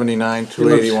 279, He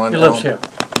lives- 281 He lives Elm? here.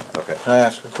 Okay. Can I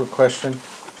ask a quick question?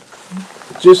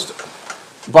 Just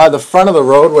by the front of the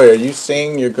roadway, are you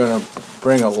saying you're gonna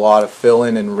bring a lot of fill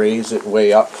in and raise it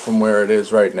way up from where it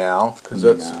is right now? Because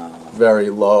that's No. very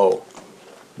low.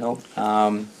 Nope.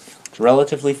 It's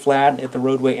relatively flat at the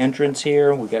roadway entrance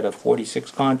here. We got a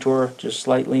 46 contour just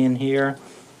slightly in here.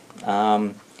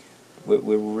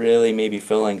 We're really maybe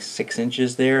filling 6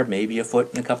 inches there, maybe a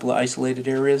foot in a couple of isolated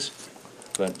areas,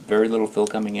 but very little fill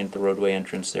coming in at the roadway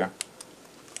entrance there.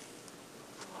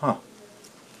 Huh.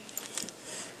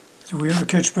 Do we have a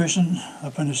catch basin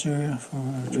up in this area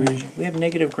for trees? We have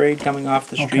negative grade coming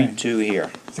off the street Okay. to here.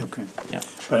 Okay. Yeah.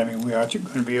 But I mean, we are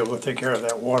gonna be able to take care of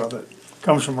that water that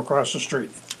comes from across the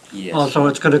street. Yes. Oh, so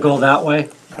it's gonna go that way?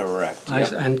 Correct.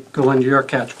 Nice, Yep. and go into your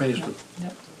catch basin?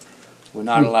 We're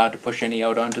not allowed to push any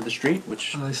out onto the street,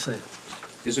 which I see.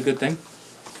 is a good thing.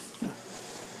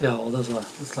 Yeah, well,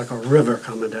 it's like a river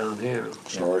coming down here.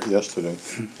 Saw it yesterday.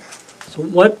 So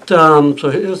what,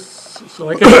 so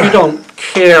I guess you don't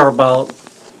care about,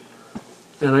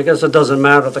 and I guess it doesn't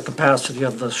matter the capacity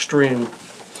of the stream.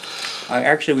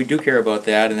 Actually, we do care about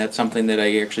that, and that's something that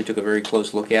I actually took a very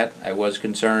close look at. I was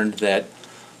concerned that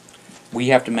we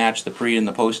have to match the pre and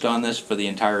the post on this for the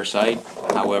entire site.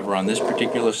 However, on this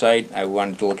particular site, I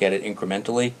wanted to look at it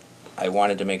incrementally. I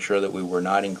wanted to make sure that we were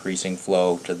not increasing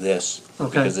flow to this,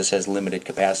 Okay. because this has limited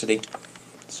capacity.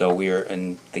 So we are,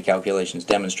 and the calculations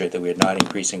demonstrate that we are not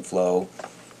increasing flow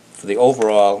for the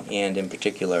overall, and in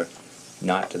particular,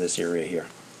 not to this area here.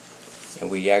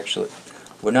 And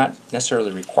we're not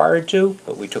necessarily required to,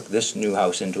 but we took this new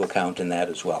house into account in that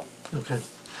as well. Okay.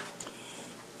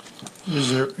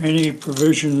 Is there any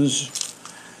provisions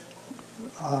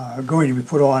going to be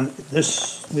put on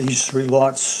these 3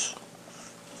 lots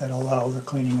that allow the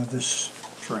cleaning of this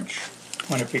trench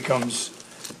when it becomes,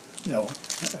 a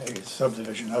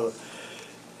subdivision? In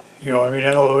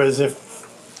other words,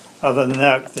 if, other than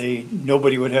that,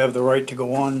 nobody would have the right to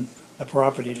go on the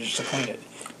property just to clean it,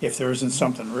 if there isn't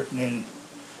something written in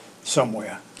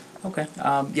somewhere. Okay,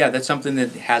 yeah, that's something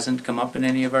that hasn't come up in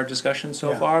any of our discussions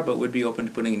so Yeah. far, but would be open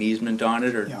to putting an easement on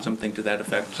it or Yeah. something to that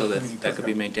effect so that could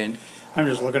be maintained. I'm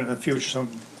just looking at the future, some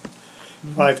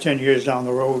 5-10 years down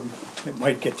the road, it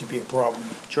might get to be a problem.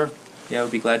 Sure. Yeah, I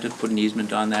would be glad to put an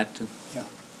easement on that to Yeah.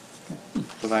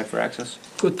 provide for access.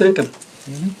 Good thinking.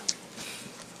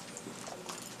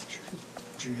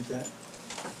 Did you get that?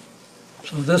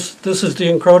 So this is the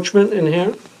encroachment in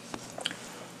here?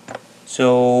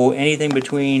 So anything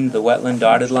between the wetland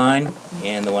dotted line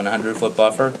and the 100-foot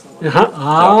buffer. Uh-huh.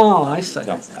 Oh, I see.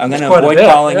 So I'm going to Quite a avoid bit,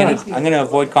 calling yeah. it. I'm going to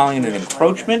avoid calling it an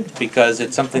encroachment because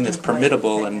it's something that's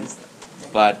permittable,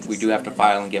 but we do have to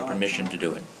file and get permission to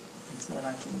do it.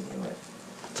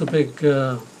 It's a big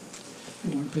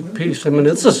piece. I mean,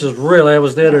 this is really, I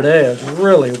was there today, it's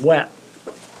really wet.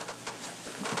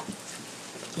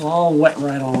 It's all wet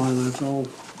right along, it's all,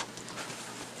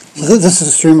 So this is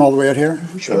a stream all the way out here?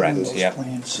 Correct. Those Yeah.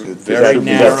 plans. Very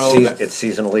narrow. It's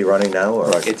seasonally running now,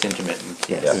 or? It's intermittent.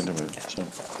 Yeah, Yes. intermittent, so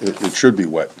it should be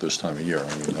wet this time of year,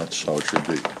 I mean, that's how it should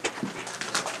be.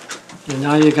 and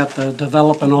now you got the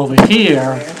developing over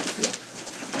here.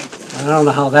 I don't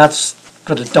know how that's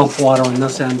gonna dump water on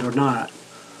this end or not.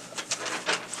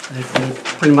 They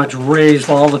pretty much raised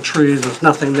all the trees, there's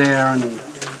nothing there, and,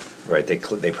 Right, they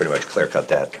pretty much clear cut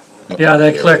that. yeah,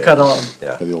 they clear cut a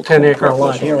Yeah. The old 10-acre correct, lot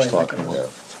that's what I here, was I think talking it about.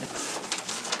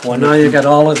 was. Now you got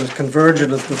all of this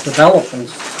convergence of the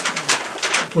developments.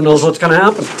 Who knows what's gonna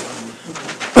happen?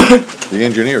 The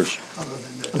engineers,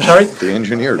 I'm sorry? the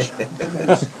engineers.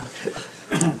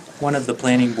 One of the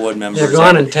planning board members. They're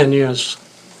gone in 10 years.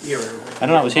 I don't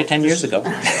know. I was here 10 years ago.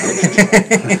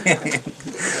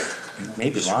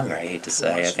 Maybe longer. I hate to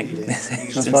say. I think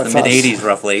since the mid '80s,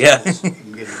 roughly. Yeah.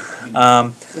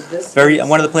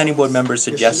 One of the planning board members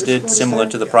suggested, similar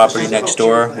to the property next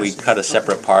door, we cut a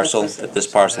separate parcel. At this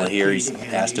parcel here, he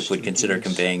asked if we'd consider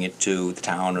conveying it to the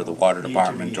town or the water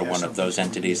department or one of those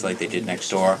entities like they did next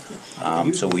door.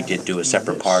 So we did do a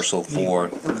separate parcel for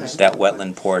that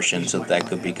wetland portion so that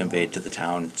could be conveyed to the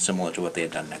town, similar to what they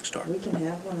had done next door. We can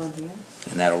have one on here.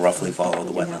 And that'll roughly follow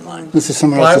the wetland line. This is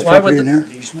someone Why- else's why would property in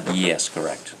the- here? Yes,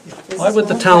 correct. Why would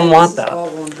the town want that?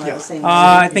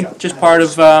 I think just part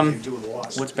of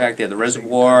what's back there, the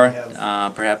reservoir,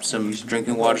 perhaps some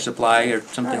drinking water supply or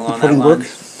something along that Putting line. brook?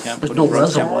 Yeah, There's putting no brook, yeah.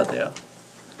 reservoir there.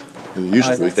 It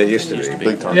used to be. They used to be.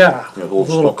 Big time. Yeah, the a old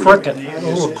little stuff. cricket, a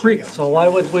little creek, so why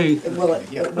would we,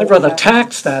 I'd rather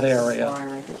tax that area.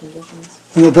 And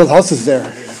they'll build houses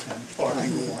there.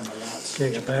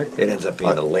 Can't get back. It ends up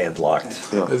being a landlocked.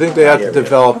 I think they have to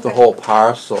develop the whole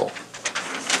parcel.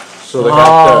 So they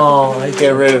Oh, have I to get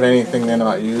rid of anything they're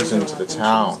not using to the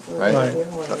town, right? Right.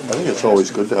 I think it's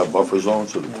always good to have buffer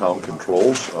zones that the town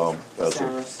controls, as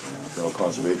a,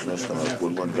 conservationist and a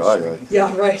woodland guy.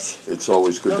 Yeah, right. It's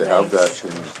always good to have that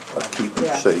in a keep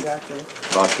Yeah, safe, exactly.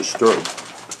 not disturbed,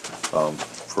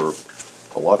 for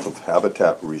a lot of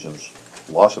habitat reasons.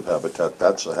 Loss of habitat,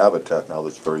 that's a habitat now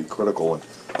that's very critical, and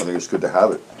I think it's good to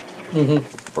have it,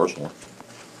 personally.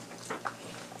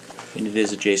 And it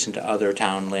is adjacent to other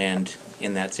town land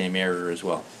in that same area as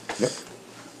well. Yep.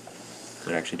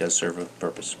 It actually does serve a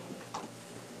purpose.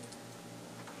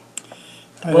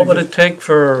 What would it take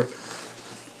for,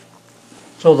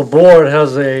 so the board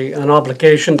has an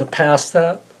obligation to pass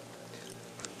that?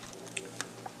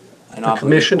 An The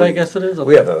commission, I guess it is?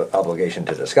 We have an obligation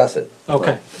to discuss it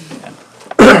Okay,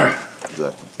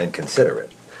 Exactly. and consider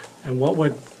it. and what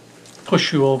would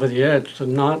push you over the edge to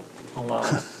not allow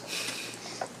it?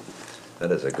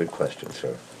 That is a good question,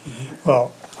 sir.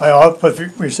 Well, but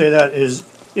we say that is,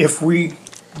 if we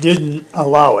didn't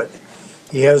allow it,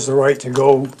 he has the right to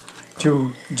go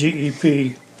to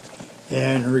DEP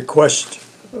and request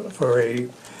for a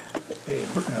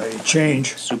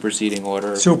change, Superseding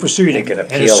order. superseding. They can And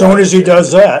appeal as soon on as he it.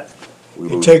 does that, We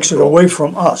he lose takes it control. away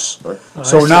from us. Right.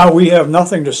 So I now we have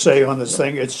nothing to say on this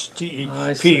thing, it's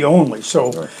I see. DEP only.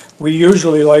 So we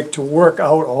usually like to work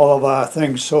out all of our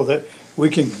things so that we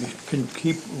can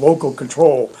keep local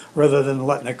control rather than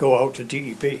letting it go out to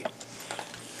DEP.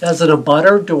 As an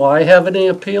abutter, do I have any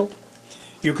appeal?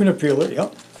 You can appeal it,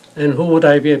 yep. And who would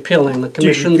I be appealing, the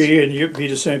commissions? DEP, and you'd be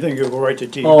the same thing, you go right to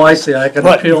DEP. Oh, I see, I can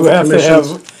But appeal you the have to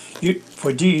commissions. have,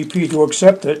 for DEP to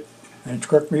accept it, and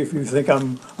correct me if you think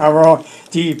I'm wrong,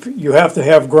 DEP, you have to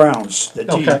have grounds that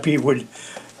Okay. DEP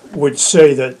would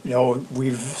say that,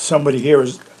 somebody here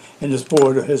in this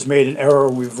board has made an error,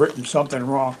 we've written something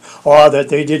wrong, or that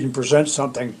they didn't present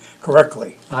something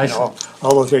correctly. I see. All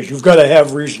those things, you've gotta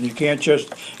have reason, you can't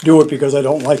just do it because I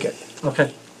don't like it.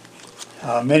 Okay,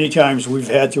 Many times we've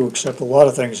had to accept a lot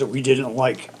of things that we didn't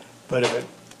like, but if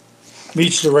it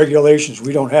meets the regulations,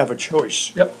 we don't have a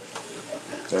choice. yep.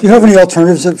 Do you have any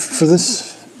alternatives for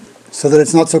this, so that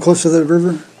it's not so close to the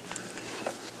river?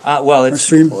 Well, or it's,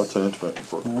 stream? Well, that's an intimate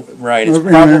brook. right, it's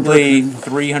probably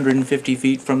 350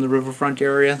 feet from the riverfront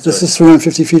area. so This is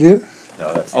 350 feet here?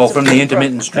 No, that's. Oh, from the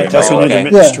intermittent stream. That's an Oh, okay.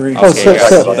 intermittent Yeah. stream. Oh, Okay, so- yeah,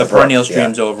 so- so the perennial Yeah.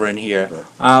 stream's over in here.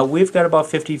 We've got about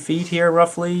 50 feet here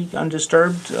roughly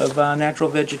undisturbed of natural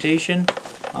vegetation.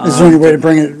 Is there any way to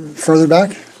bring it further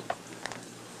back?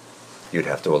 You'd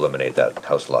have to eliminate that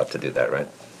house lot to do that, right?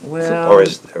 Well, Or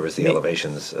is the may-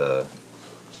 elevations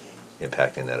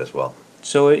impacting that as well?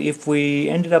 so if we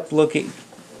ended up looking,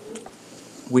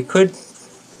 we could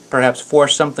perhaps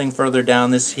force something further down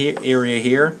this area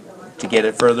here to get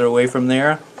it further away from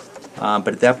there. But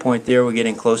at that point there, we're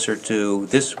getting closer to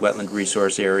this wetland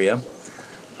resource area.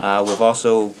 We've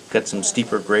also got some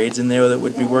steeper grades in there that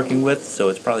we'd be working with, so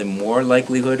it's probably more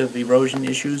likelihood of erosion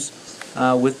issues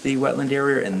with the wetland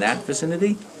area in that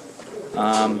vicinity.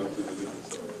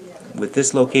 With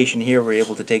this location here, we're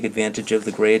able to take advantage of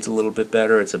the grades a little bit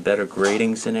better. It's a better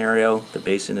grading scenario. The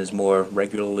basin is more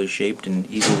regularly shaped and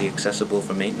easily accessible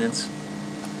for maintenance.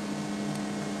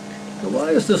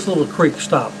 Why is this little creek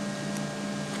stop?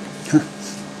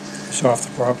 It's off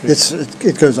the property.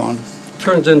 It goes on.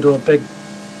 Turns into a big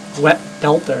wet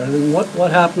delta, and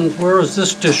what happens, where is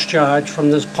this discharge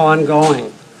from this pond going,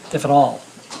 if at all?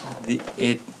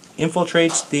 It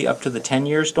infiltrates up to the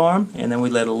 10-year storm, and then we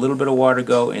let a little bit of water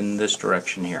go in this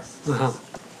direction here. Uh-huh.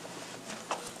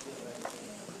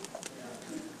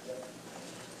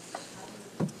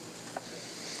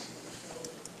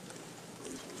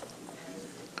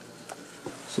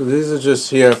 So these are just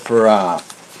here for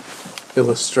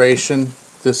illustration,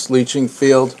 this leaching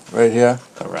field right here.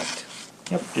 Correct.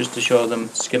 Yep, just to show them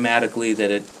schematically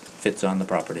that it fits on the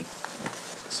property.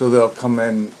 So they'll come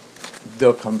in,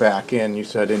 they'll come back in, you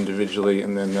said individually,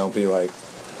 and then they'll be like,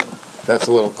 that's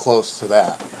a little close to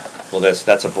that. Well,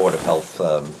 that's a Board of Health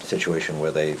situation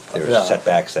where Yeah. there's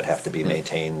setbacks that have to be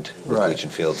maintained with Right. leaching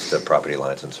fields, the property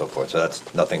lines and so forth. So that's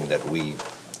nothing that we,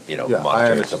 Yeah, I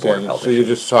monitor. It's a Board of understand. Health So you're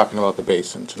issue. just talking about the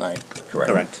basin tonight.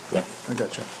 Correct. Yeah, I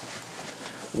gotcha.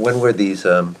 When were these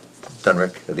done,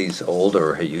 Rick? Are these old,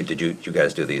 or did you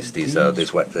guys do these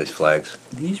flags?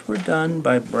 These were done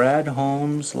by Brad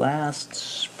Holmes last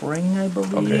spring, I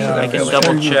believe. Okay, so I that can goes-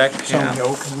 double check. Some Yeah.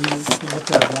 yoke, and we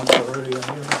looked at it once already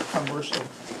on Bristol.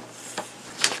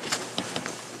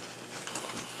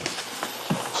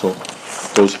 So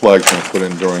those flags were put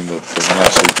in during the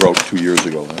massive drought 2 years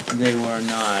ago, huh? They were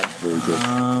not. Very good.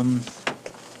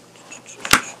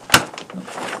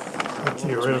 But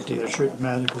theoretically, it shouldn't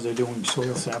matter because they're doing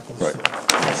soil samples. Right.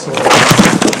 So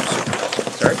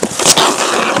Sorry.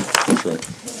 That's right.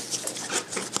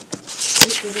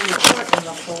 There's a report in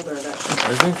the folder that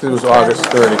I think it was August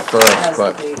 31st, has the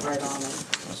but date right on it.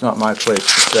 it's not my place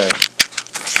to say.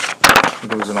 I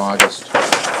think it was in August.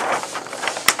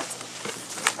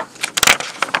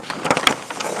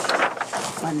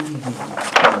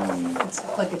 It's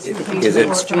like it's the page Is it-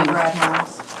 report from Brad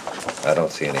Holmes. I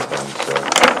don't see anything, so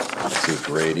let's see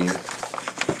grading.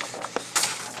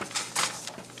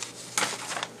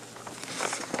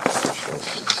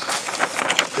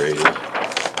 Grading.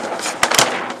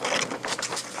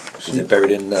 Is it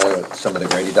buried in some of the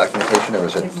grading documentation, or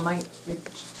is it? It might be.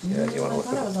 Yeah, you wanna I look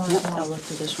thought at it was on. Yep, I'll look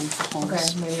for this one for Okay,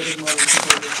 Holmes. maybe it was more than 2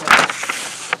 pages.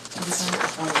 Have you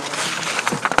found it?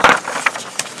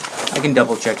 Oh, I can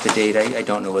double check the date. I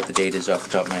don't know what the date is off the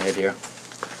top of my head here.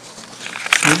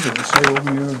 usually say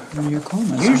over your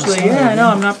comments. on the Usually, side, yeah, I know,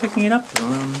 I'm not picking it up.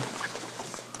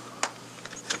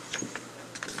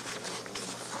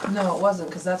 No, it wasn't,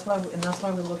 because that's why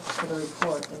we looked for the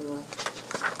report in the,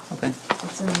 Okay.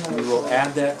 it's in the. We will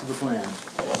add that to the plan.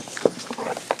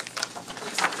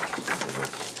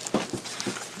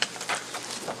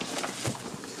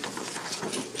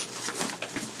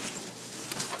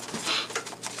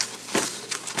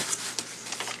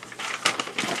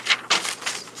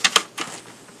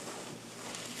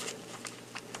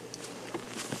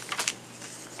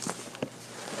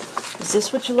 Is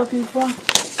this what you're looking for?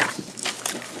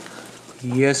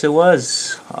 Yes, it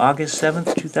was. August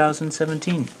 7th,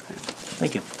 2017.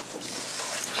 Thank you.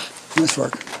 Nice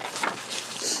work.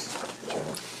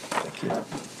 Thank you.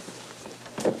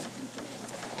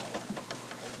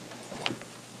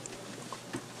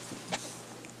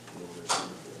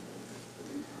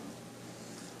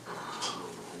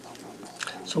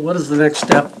 So what is the next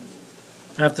step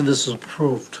after this is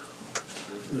approved?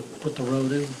 Put the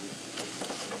road in?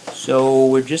 So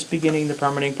we're just beginning the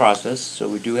permitting process, so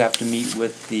we do have to meet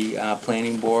with the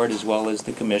planning board as well as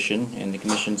the commission, and the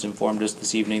commission's informed us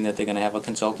this evening that they're gonna have a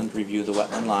consultant review the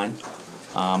wetland line.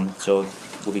 So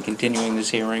we'll be continuing this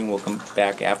hearing, we'll come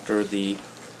back after the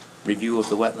review of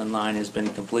the wetland line has been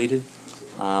completed.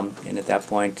 And at that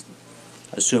point,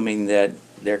 assuming that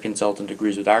their consultant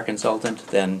agrees with our consultant,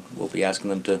 then we'll be asking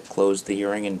them to close the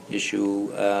hearing and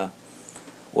issue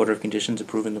order of conditions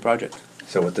approving the project.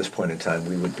 So at this point in time,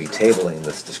 we would be tabling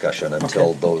this discussion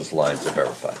until those lines are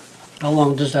verified. How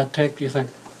long does that take, do you think?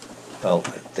 Well,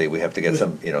 we have to get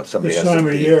some, somebody This has to time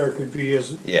of be. year, it could be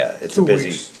as, Yeah, it's a 2 busy,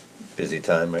 weeks. busy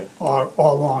time, right? or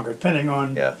longer, depending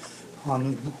on Yeah.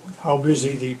 how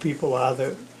busy the people are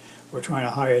that we're trying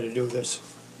to hire to do this.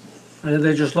 Are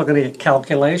they just looking at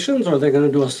calculations, or are they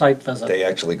gonna do a site visit? They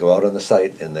actually go out on the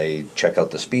site and they check out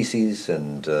the species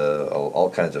and all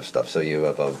kinds of stuff. So you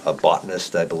have a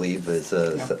botanist, I believe, is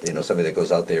somebody that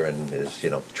goes out there and is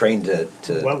trained to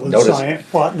Wetland notice. science,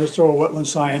 botanist or wetland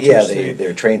scientist. Yeah,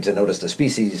 they're trained to notice the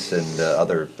species and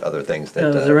other things that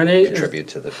Is there any- contribute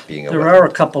to the being a There wetland. are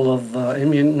a couple of,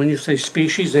 when you say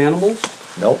species, animals?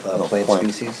 Nope, plant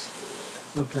species.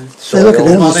 Okay. They look at Soil,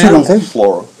 animals too, don't they?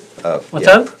 Flora, What's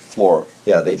yeah. that? flora.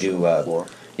 Yeah, they do, Flora.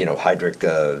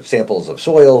 hydric samples of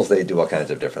soils, they do all kinds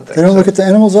of different things. They don't look at the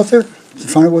animals out there to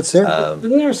find out what's there?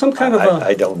 Isn't there some kind of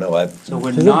I a, don't know, So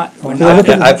we're Do they- not, do they look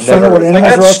at I've find out what never- like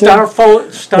animals that are out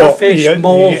there? starfish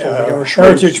moles over there?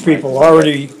 Heritage people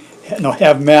already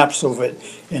have maps of it,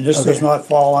 and this does not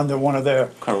fall under one of their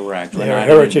correct. We're their not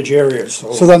heritage areas,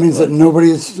 So that means that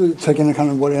nobody is taking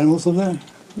account of what animals live there?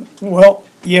 Well,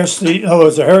 yes, in other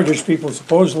words, the heritage people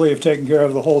supposedly have taken care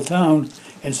of the whole town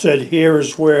and said, here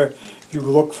is where you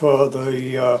look for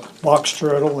the box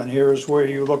turtle, and here is where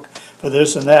you look for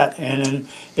this and that, and then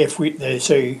if they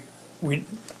say,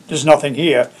 there's nothing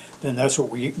here, then that's what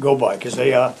we go by, because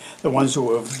they are the ones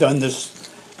who have done this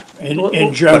in But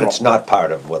general. it's not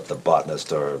part of what the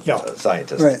botanist or Yeah.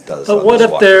 scientist Right. does. But on what this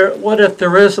if walk.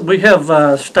 there is, we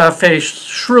have starfish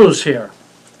shrews here.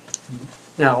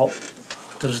 Now,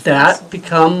 does that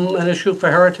become an issue for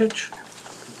heritage?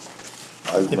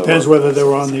 I've Depends never- whether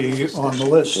they're on the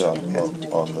list. Yeah,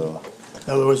 on the,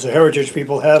 In other words, the heritage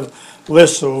people have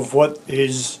lists of what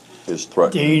is is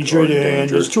threatened. or endangered, and there's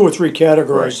endangered. 2 or 3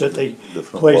 categories Right. that they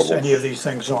Different place levels. any of these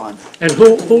things on. And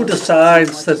who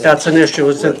decides that that's an issue?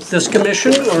 Is it this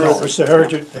commission or No, is it's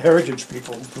it? the heritage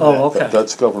people. do that. Oh, okay.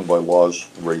 That's governed by laws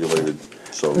regulated,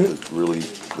 so it really,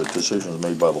 the decision is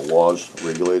made by the laws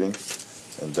regulating,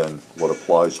 and then what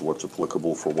applies to what's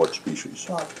applicable for what species.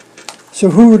 So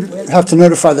who would have to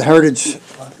notify the Heritage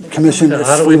Commission Yeah,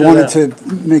 how do if we we do wanted that?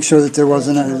 to make sure that there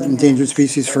wasn't an endangered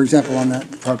species, for example, on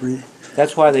that property?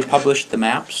 That's why they published the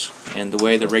maps, and the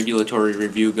way the regulatory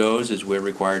review goes is we're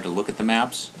required to look at the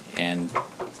maps and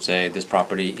say this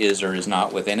property is or is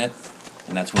not within it,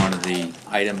 and that's one of the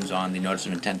items on the notice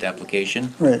of intent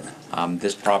application. Right.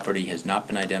 This property has not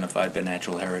been identified by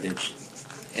Natural Heritage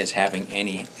as having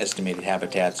any estimated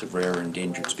habitats of rare or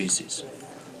endangered species.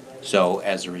 So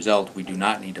as a result, we do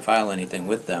not need to file anything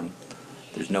with them.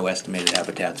 There's no estimated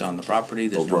habitats on the property,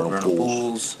 there's no No vernal vernal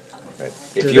pools. pools. Right.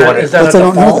 Is If you that- wanted, is that But a they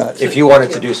don't know default? that. if you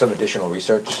wanted to do some additional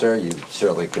research, sir, you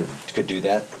certainly could do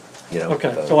that,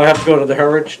 Okay, so I have to go to the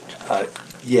heritage?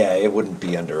 Yeah, it wouldn't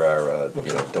be under our,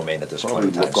 domain at this point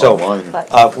in Probably time. look So,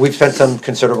 online. we've spent some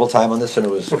considerable time on this, and it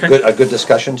was Okay. a good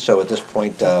discussion, so at this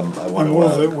point, I want I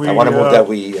move that we, to move that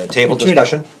we table continue.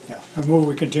 discussion. Yeah, I move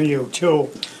we continue till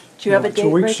Do you have a date, 2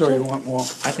 weeks, or you Rachel? want more?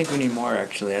 I think we need more,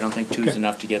 actually. I don't think two's Okay.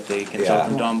 enough to get the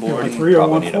consultant on You board. want and 3 or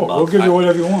probably 1 need a 4? We'll month. give you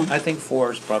whatever you want. I think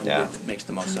 4 is probably, Yeah. makes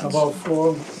the most How sense. about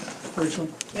 4, Rachel?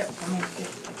 Yep, I'm gonna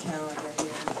get the calendar here.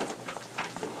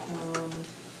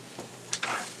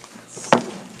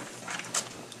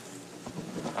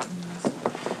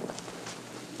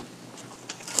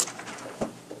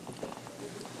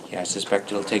 Yeah, I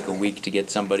suspect it'll take a week to get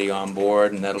somebody on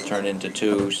board, and that'll turn into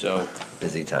 2, so,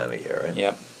 Busy time of year, right?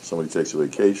 yep. Somebody takes a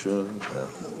vacation,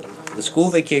 The school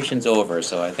vacation's over,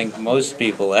 so I think most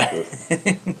people are.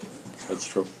 that's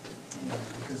true.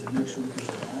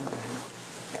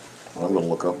 I'm gonna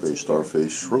look up a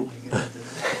starfish shrew.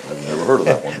 I've never heard of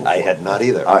that one before. I had not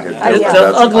either. I had It's never, the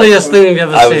that's ugliest thing you've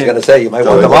ever I was seen. gonna say, you might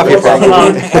want them off your property.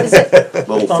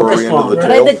 little furry end of the Right.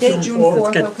 tail, By the date, June It's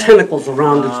 4th, got okay? tentacles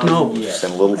around its nose.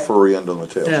 and a little furry end on the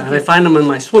tail. Yeah, and I find them in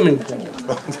my swimming pool.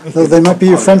 So they might be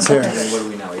your friends here. What do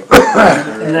we know? April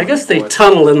 3rd? And I guess they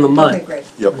tunnel in the Okay, mud, great.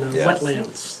 Yep. in the Yeah.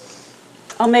 wetlands.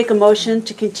 I'll make a motion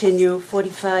to continue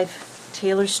 45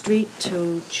 Taylor Street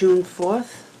to June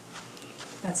 4th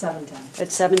At 7:10.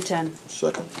 at 7:10.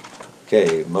 Second.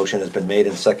 Okay, motion has been made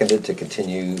and seconded to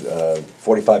continue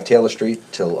 45 Taylor Street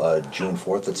till June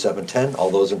 4th at 7:10. All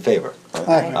those in favor?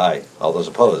 Aye. Aye. All those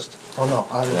opposed? Oh, no,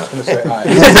 I was gonna say aye.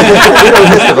 You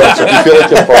feel like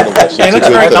you're part of this. It's a good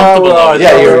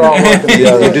thing.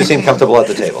 Yeah, you do seem comfortable at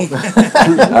the table.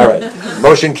 All right,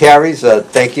 motion carries.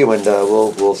 Thank you, and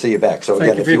we'll see you back. So again,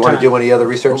 Thank you if for you your want to time. do any other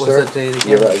research, What was sir, that date again?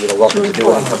 you're welcome to do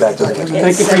it and come back to the next meeting.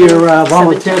 Thank you for your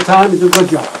volunteer time, you do a good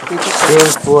job. June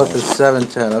 4th at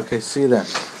 7:10, okay, see you then.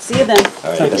 See you then.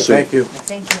 All right, Thank you.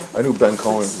 Thank you. I knew Ben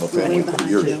Cohen and the family for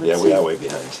years. yeah, we are way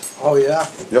behind. Oh, yeah?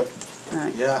 Yep.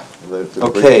 Yeah.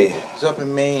 Okay. He's up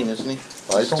in Maine, isn't he?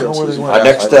 I don't know where they went. Our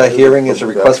next hearing is a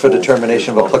request for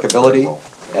determination of applicability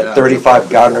at 35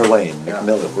 Gardner Lane,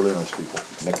 McMillan. Really nice people.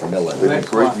 They McMillan. make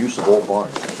great use of old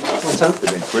barns. What's that?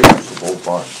 They make great use of old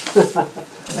barns.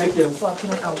 Thank you. Well,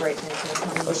 can I, oh, great, thank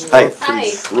you. Hi, Hi.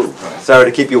 True. sorry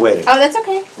to keep you waiting. Oh, that's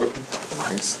okay.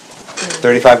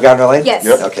 35 Gardner Lane? Yes.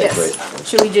 Yep. Okay, yes. great.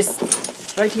 Should we just,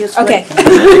 Right here. okay,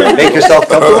 Make yourself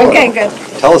comfortable. okay, good.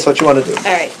 Tell us what you want to do. All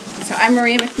right, so I'm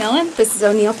Maria McMillan, this is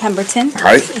O'Neill Pemberton,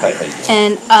 Hi. Hi, how you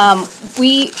doing? and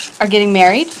we are getting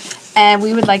married, and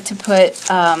we would like to put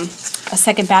a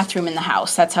second bathroom in the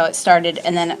house, that's how it started,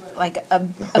 and then like a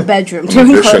bedroom to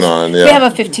addition enclose. on, We yeah. have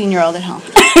a 15-year-old at home.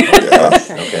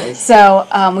 Okay. So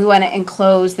we want to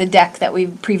enclose the deck that we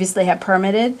previously had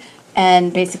permitted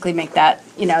and basically make that,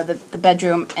 you know, the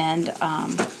bedroom and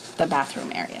the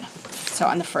bathroom area, so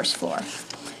on the first floor.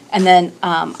 And then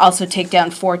also take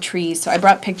down 4 trees. So I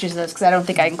brought pictures of those because I don't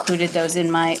think I included those in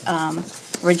my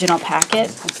original packet.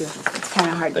 It's kind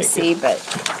of hard to see, but.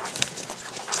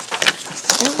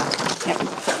 Yep.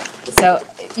 So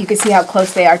you can see how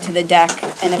close they are to the deck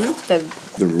and if the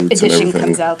roots and addition everything.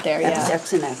 comes out there, X, yeah.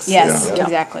 X, and X. Yes, Yeah.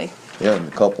 exactly. Yeah, and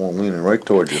the couple leaning right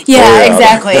towards you. Yeah,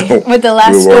 exactly. With the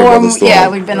last We were worried about storm, the storm yeah,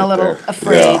 we've been a right little there.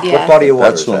 afraid, Yeah. yeah. What body of water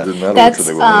That is storm that? didn't matter That's which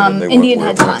way they were. They Indian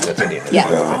weren't Head worried. Pond. That's Indian.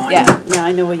 Yeah, yeah. Yeah,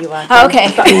 I know where you are. Oh, okay.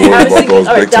 I was thinking, those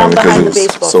all right, big down time because behind it the was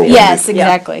baseball so field. Yes, Yeah.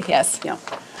 exactly, yes. Yeah.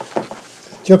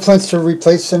 Do you have plans to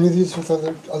replace any of these with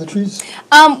other trees?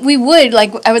 We would,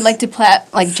 like, I would like to plant,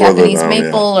 like, Further Japanese down, yeah.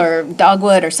 maple or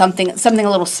dogwood or something a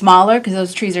little smaller, because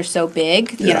those trees are so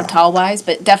big, you know, Yeah. tall-wise,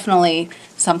 but definitely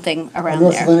something around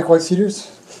North there. Atlantic white cedars?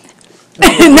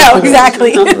 No,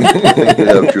 exactly. They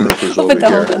have junipers over Put the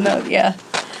whole here. note, yeah.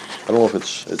 I don't know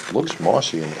if it looks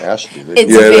mossy and acidy.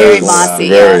 It's Yeah, it very is. mossy,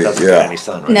 Very, yeah. Doesn't get any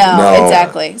sun, right? No, No.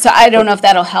 exactly. So I don't know if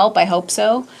that'll help, I hope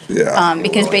so. Yeah.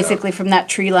 Because basically from that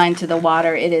tree line to the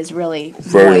water, it is really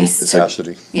Very, moist. it's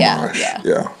acidy. Yeah, Marsh, yeah.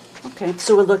 Yeah. Okay,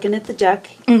 so we're looking at the deck,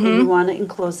 and you want to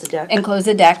enclose the deck. Enclose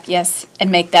the deck, yes, and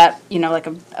make that, you know, like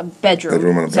a bedroom.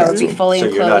 Bedroom and a So it'd be bathroom. fully So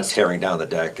enclosed. you're not tearing down the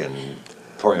deck and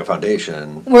pouring a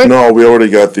foundation, We're- No, we already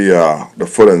got the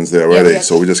footings there Yeah, already, yeah.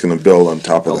 so we're just gonna build on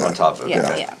top of build that. on top of it. Yeah,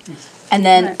 okay. yeah. And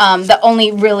then, the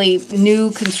only really new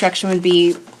construction would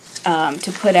be,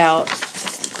 to put out,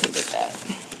 included that.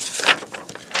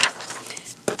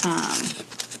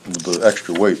 The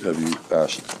extra weight, have you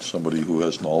asked somebody who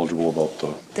is knowledgeable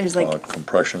about There's the like-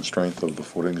 compression strength of the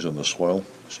footings and the soil?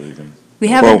 So you can, We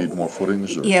do you haven't, need more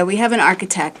footings? Or? yeah, we have an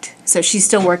architect, so she's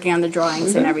still working on the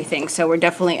drawings and everything, so we're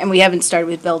definitely, and we haven't started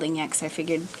with building yet, because I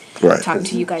figured, Right. talk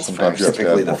to you guys Sometimes you first. have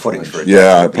to Typically add the more footings for a footings. deck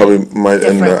Yeah, I would be probably might end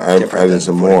Different. up different adding than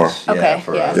some more. footings. Okay,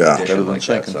 For a yeah. Yeah. addition Better than like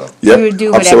that, sinking. so. Yep, We would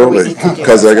do whatever we absolutely. need to do.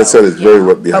 Because like I said, it's very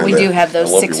wet But behind we do there. have those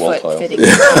I love your 6-foot well tile. fittings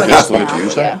put Just in the way now, to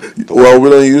use yeah. that? Well, we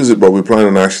don't use it, but we plan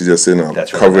on actually just,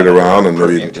 That's right. cover it around and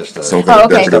Purview, maybe just, some Oh, kind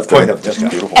of okay. The decorative point thing. of just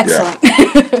beautiful.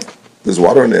 Excellent. There's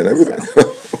water in there and everything.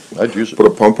 I'd use Put a it.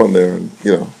 put a pump on there and,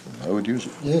 I would use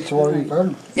it. Yeah, to water your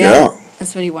garden. yeah.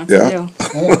 That's what he wants Yeah. to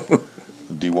do,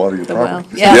 De-water your the well,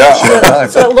 property. yeah. Yeah.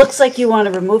 So it looks like you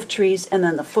want to remove trees, and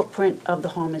then the footprint of the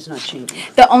home is not changing.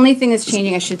 The only thing that's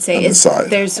changing, I should say, On the is side.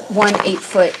 there's 1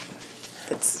 8-foot,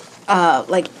 it's,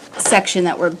 like, section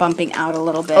that we're bumping out a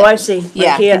little bit. Oh, I see. Right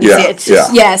Yeah. here. can you see Yeah, it? It's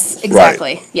just- yeah. Yes,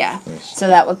 exactly, yeah. So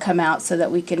that would come out so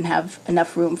that we can have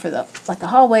enough room for the, like a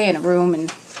hallway and a room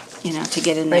and, you know, to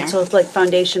get in there. Right, so it's like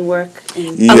foundation work and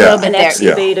A little Yeah. bit an there.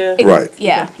 excavator. It- Right.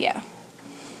 Yeah, yeah.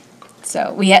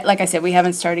 So we had, like I said, we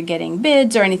haven't started getting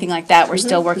bids or anything like that. We're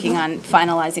still working on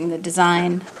finalizing the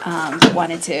design.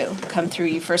 Wanted to come through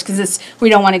you first, because we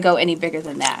don't want to go any bigger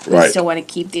than that. We Right. still want to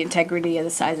keep the integrity of the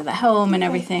size of the home and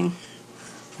everything.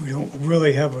 We don't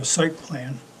really have a site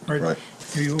plan, right? Right.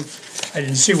 Do you, I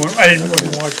didn't see one, I didn't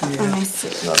wasn't watching Let the, me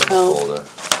see. Not in the Oh. folder.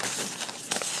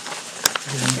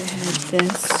 I had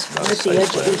this. With the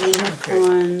edge of Indian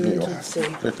Pond, you go. let's see.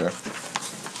 Right there.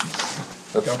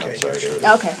 okay. Sorry, there it is.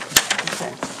 Okay.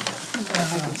 Okay.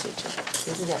 I can see too.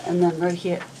 This is it. And then right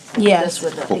here. Yeah. This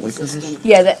with the existing.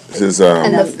 Yeah, that, This is,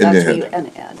 And That's Indian where Head.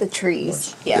 you add. the trees,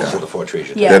 So yeah. the 4 trees.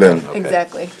 you're Yeah, Dead end.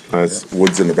 exactly. It's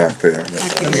woods in the back there. Yeah. We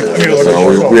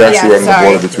actually Yeah, run the sorry.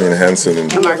 border between Hanson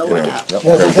and, And Mark you went know. up.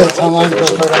 Well, the town line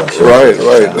goes right on. Right,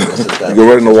 Yeah, right. this is that. You go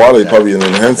right in the water, you're probably in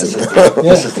This Hanson. is the Have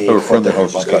a 8 foot friend that that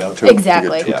house we're is bumping cut out too. to.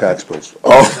 Exactly. You get 2 tax bills.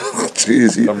 Oh,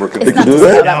 jeez, you Pembroke you can do So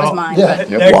that? that was mine, Yeah, but,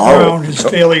 that Wow. ground is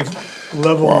fairly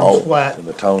level Wow. and flat And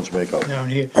the towns make up. down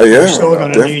here. Oh, yeah, You're still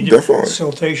gonna need a definitely.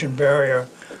 siltation barrier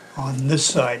on this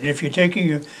side. And if you're taking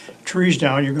your trees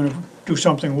down, you're gonna do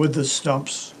something with the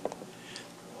stumps.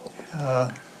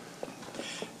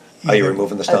 Are you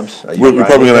removing the stumps? Are you We're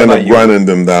probably gonna end up grinding them? grinding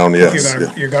them down, yes,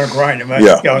 yeah. You're gonna grind them.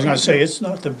 Yeah. I was gonna say, it's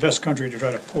not the best country to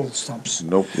try to pull stumps.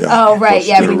 Nope. Yeah. oh, right,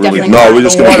 yeah, we Really- definitely. No, we're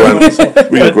just gonna grind it,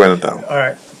 we're gonna grind it down. All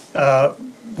right,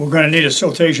 we're gonna need a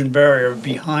siltation barrier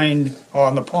behind,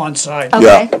 on the pond side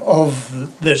Okay,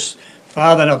 of this,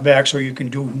 farther enough back so you can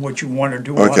do what you wanna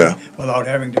do on Okay. it without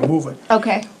having to move it.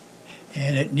 okay,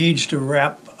 And it needs to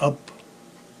wrap up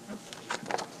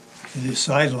the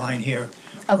sideline here,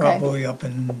 okay. probably up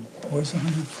in, where's the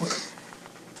 100 foot?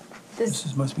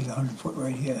 This, Must be the 100 foot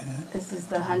right here. Huh? this is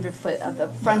the 100 foot of the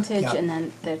frontage, Yeah. and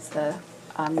then there's the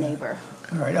neighbor.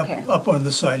 All right, Okay. up on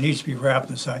the side, needs to be wrapped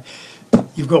inside.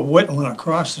 You've got wetland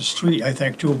across the street, I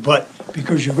think, too, but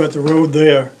because you've got the road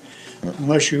there,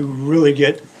 unless you really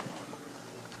get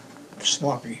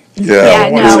sloppy. Yeah, Yeah, I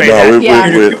wanna no, say no,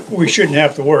 that. we- We shouldn't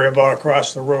have to worry about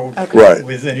across the road Okay. Right,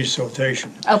 with any siltation.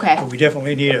 Okay, But we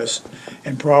definitely need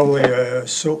and probably a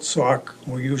silt sock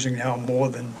we're using now more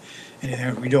than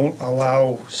anything. We don't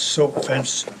allow silt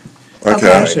fence,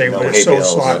 okay, say, No with a hay silt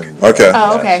bales sock. and- okay.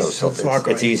 oh, okay, So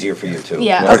it's easier for you too.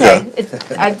 yeah, Okay.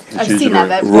 okay. I've easier seen to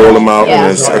that. roll 'em out and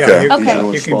Yeah. it's- Yeah, okay. you-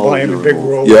 Okay. You can buy them in big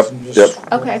rolls Yep, and just.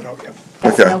 yep. Okay. Yep.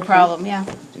 That's Okay. no problem, yeah.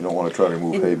 You don't wanna try to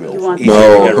remove hay You bales. want Easier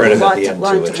No. to get rid of lot at the to end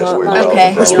lot too, to it just lot weighs line. out.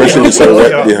 Okay. Especially with some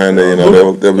wet behind there, you know,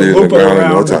 they'll be in the Loop it ground in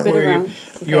no around time. where around.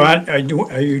 you aren't, are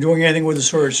you doing anything with the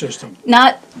storage system?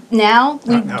 Not now,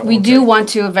 Not now, we do okay. want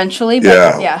to eventually,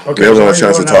 Yeah. but yeah. We haven't had a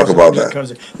chance to talk about that.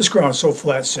 Because this ground's so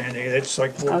flat, Sandy, it's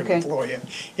like Okay. working floor here.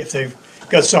 If they've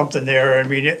got something there, I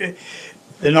mean,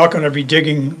 they're not gonna be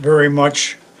digging very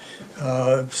much,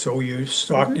 so you're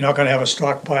not gonna have a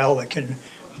stockpile that can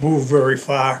move very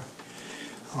far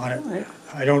on it.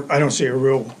 I don't see a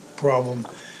real problem,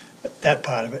 that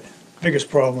part of it.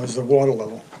 Biggest problem is the water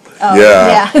level. Oh,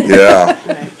 Yeah, yeah.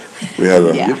 We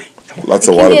had Yeah. lots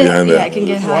of It can water get- behind Yeah, it there. can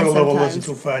get high Water level isn't sometimes.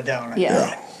 too far down.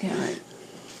 Yeah, yeah.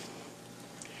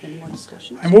 Any more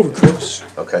discussion? I move it close.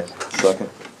 Okay. Second.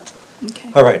 Okay.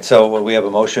 All right, so we have a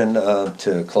motion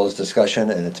to close discussion,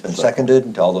 and it's been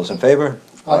seconded. All those in favor?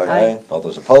 Aye. All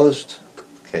those opposed?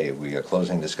 Okay, we are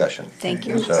closing discussion. Thank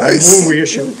you. So, Nice. Move we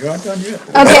issue, you're not done yet.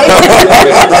 Okay,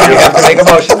 you have to make a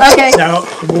motion. okay. Now,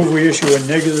 move we issue a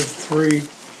 -3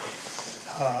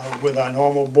 with our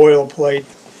normal boilerplate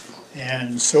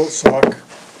and silt sock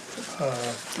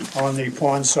on the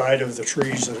pond side of the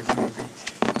trees that are gonna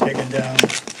be taken down.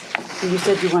 You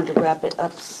said you wanted to wrap it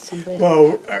up someday?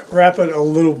 Well, wrap it a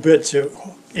little bit to,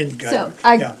 in, So,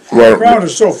 I- yeah. Well, The ground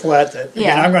is so flat that, again,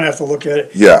 Yeah. I'm gonna have to look at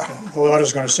it. Yeah. The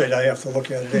auditor's gonna say that I have to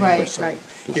look at it anyway, Right, so right.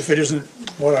 if it isn't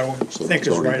what I would think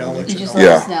is right, I'll let You you just know. let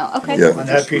us Yeah. know, okay. Yeah. On that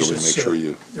Just piece, really it's, make sure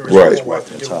you- there is Right. more work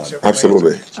to do. except-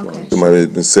 Absolutely. Okay. It might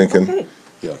have been sinking. Okay,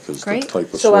 Yeah, cause the Great.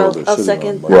 type of So soil I'll- they're I'll sitting on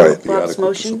second might Right. not be Bob's adequate to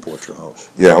motion. support your house.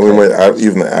 Yeah, we might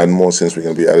even add more since we're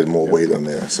gonna be adding more weight on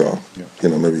there, so, you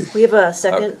know, maybe. we have a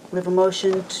second, we have a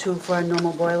motion for our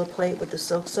normal boilerplate with the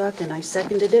silk sock, and I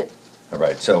seconded it. All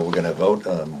right, so we're gonna vote,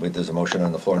 there's a motion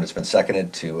on the floor, and it's been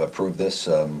seconded to approve this,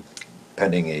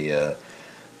 pending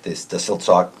the silt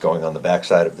sock going on the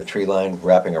backside of the tree line,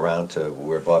 wrapping around to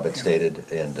where Bob had stated,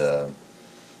 and,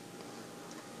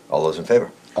 all those in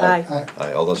favor? Aye.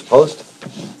 Aye, all those opposed?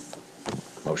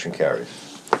 Motion carries.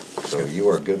 So you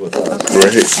are good with us.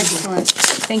 Great, Excellent.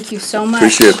 Thank you so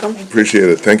much. appreciate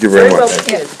it, thank you very Very well much.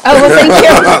 prepared. Oh, well,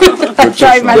 thank you. I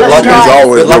tried my Good luck best As try.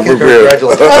 always, Good luck we're and prepared.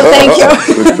 congratulations. Oh, thank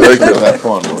you. Thank you. Have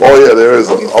fun. Oh, yeah, there is,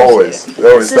 always. We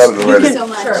already started You already. can- So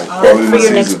much. Early in the For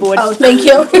your next season. board. Oh, thank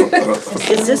you.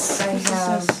 Is this, I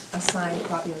have a signed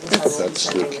copy of this. That's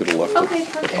the kid elected. Okay,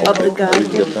 perfect. I'll take Oh, that. You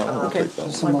can get that one, I'll okay. take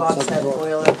that. When Bob said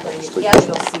boilerplate, Yeah.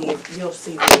 you'll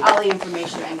see All the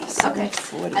information I need, okay.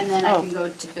 And then I Oh. can go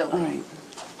to building.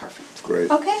 Perfect.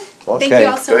 Great. Okay. Okay. Thank you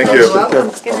all so much. Thank you. You're welcome.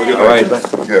 Good night. All right,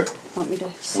 Okay. want me to?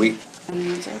 we,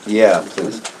 anyone's else? yeah,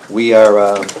 please. We are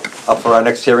up for our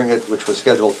next hearing, which was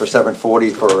scheduled for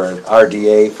 7:40 for an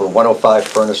RDA for 105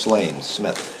 Furnace Lane,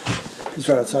 Smith. He's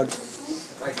right outside.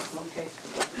 Okay.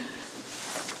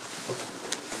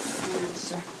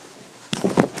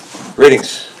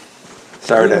 Greetings.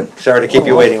 Sorry to keep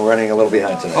you waiting, we're running a little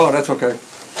behind tonight. Oh, that's okay.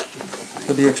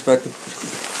 To be expected.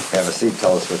 Have a seat,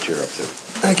 tell us what you're up to.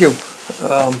 Thank you.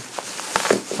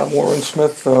 I'm Warren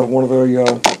Smith, one of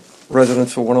the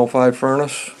residents of 105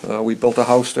 Furnace. We built a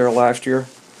house there last year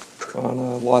on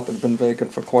a lot that had been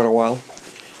vacant for quite a while.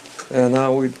 And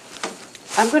now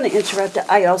I'm going to interrupt.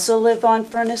 I also live on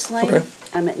Furnace Lane. Okay.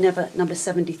 I'm at number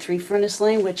 73 Furnace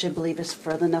Lane, which I believe is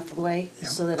further enough away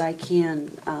so that I can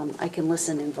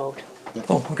listen and vote.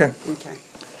 Oh, okay. Okay.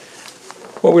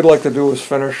 What we'd like to do is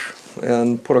finish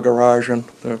and put a garage in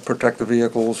to protect the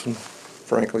vehicles and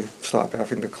frankly stop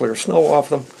having to clear snow off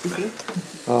them.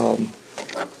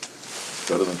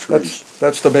 Better than trees.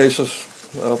 That's the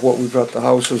basis of what we've got. The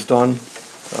house is done.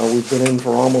 We've been in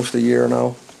for almost a year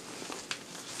now.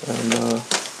 And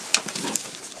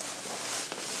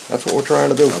that's what we're trying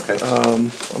to do. Okay.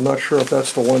 I'm not sure if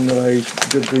that's the one that I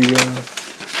did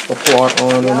the plot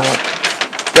on or not.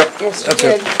 Yep, Yes, that's you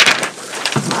it. did.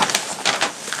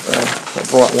 I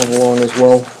brought one along as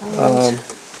well.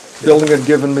 Building had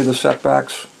given me the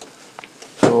setbacks,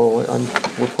 so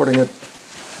we're putting it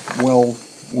well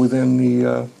within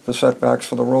the setbacks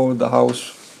for the road, the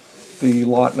house, the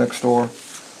lot next door,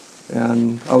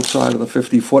 and outside of the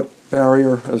 50-foot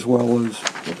barrier as well as,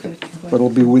 but it'll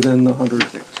be within the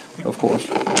 100, of course.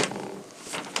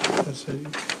 That's it.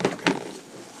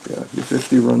 Yeah, your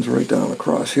 50 runs right down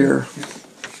across here.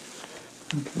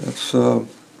 That's the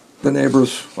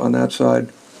neighbors on that side,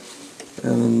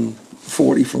 and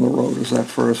 40 from the road is that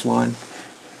first line.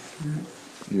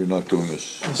 You're not doing this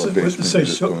Say- basement, say you're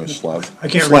just so- doing a slab? I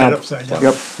can't read Slab. it upside down.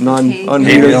 Yep, none, Hay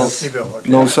unheated, bales. Hay bale, okay.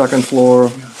 no second floor.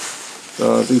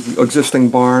 The existing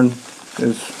barn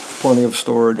is plenty of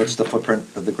storage. What's the footprint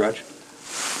of the garage?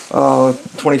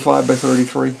 25 by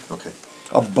 33, Okay.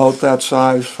 about that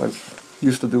size. I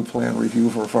used to do plan review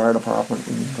for a fire department,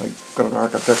 and I got an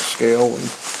architect's scale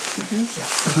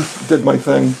and did my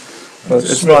thing. But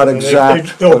it's not They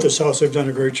exact. built but- this house, they've done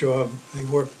a great job. They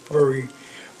work very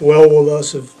well with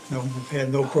us, we've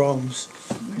had no problems.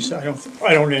 He said,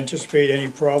 I don't anticipate any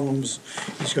problems.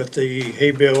 He's got the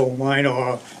hay bale line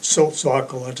or silt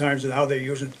sock a lot of times, and how they're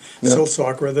using Yeah. silt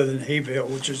sock rather than hay bale,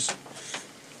 which is,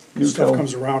 You stuff tell.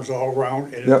 comes around, it's all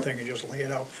round, and Yep. everything, you just lay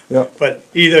it out. Yep. But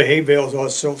either hay bales or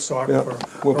silt sock Yeah, for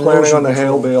we're planning on the erosion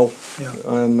hail control. bale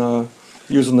Yeah. and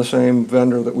using the same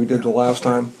vendor that we did the last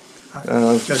time.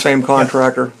 Same Yeah.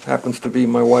 contractor, happens to be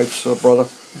my wife's brother,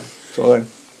 so I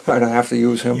kind of have to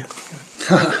use him.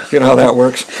 You know how that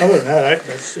works? Other than that,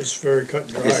 it's very cut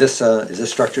and dry. Is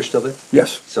this structure still there?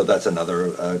 Yes. So that's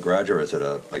another garage, or is it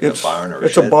like a barn or a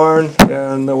It's shed? a barn,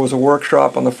 and there was a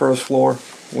workshop on the first floor,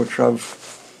 which I've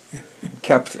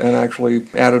kept and actually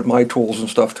added my tools and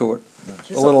stuff to it.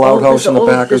 A little outhouse in the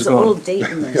back is There's an old gone. date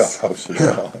in Yeah, this. house is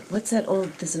down. What's that old,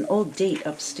 there's an old date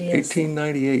upstairs.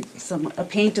 1898. A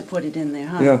painter put it in there,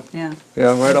 huh? Yeah. Yeah.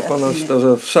 Yeah, right up on I've this, seen it. there's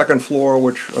a second floor,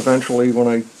 which eventually, when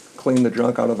I clean the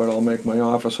junk out of it, I'll make my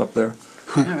office up there.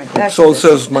 All right, back to So this.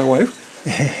 says my wife.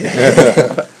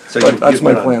 So But you- that's you've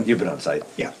my been on- plan. You've been on site?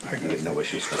 Yeah, You have no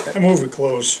issues, I okay. move it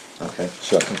close. Okay.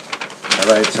 Second.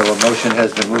 All right, so a motion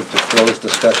has been moved to close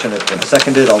discussion. It's been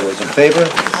seconded. All those in favor?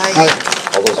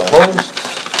 All those opposed?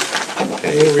 Move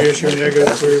we issue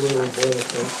 -3 with a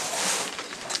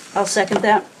boilerplate. I'll second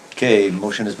that. Okay,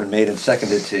 motion has been made and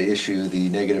seconded to issue the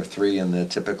 -3 and the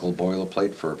typical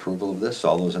boilerplate for approval of this.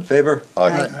 All those in favor?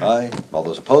 Aye. Aye. All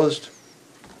those opposed?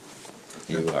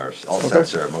 You are all Okay. set,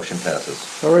 sir. Motion passes.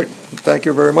 All right, thank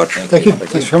you very much. Thank you,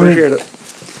 thanks for coming in. Appreciate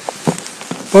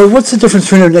it. Well, what's the difference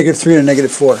between a -3 and a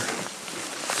 -4?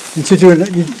 You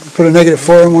put a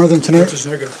 -4 on one of them What tonight? does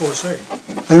 -4 say?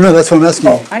 I don't know, that's what I'm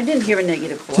asking you. I didn't hear a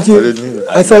 -4. Did you? I didn't either.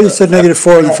 I thought you said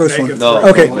 -4 on the first one. Negative No. three.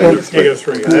 Okay, well,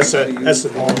 -3, that's the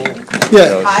normal.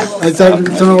 yeah, I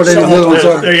don't know what any of the other ones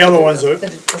are. The other ones are The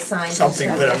sign. something,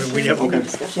 but I mean, we never,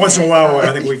 once in a while,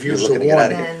 I think we've used the looking to get one,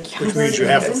 out of here. which means you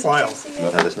have to file.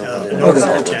 No, there's no. Notice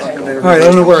of intent. All right, I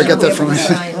don't know where I got that from. Let's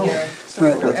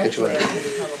get you out of here.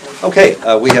 Okay,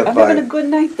 we have I'm having a good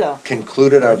night, though.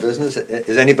 concluded our business.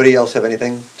 Does anybody else have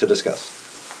anything to discuss?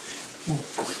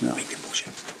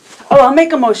 Oh, I'll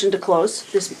make a motion to close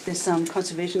this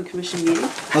Conservation Commission meeting.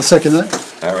 I'll second that.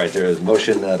 All right, there is a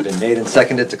motion been made and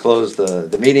seconded to close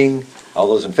the meeting. All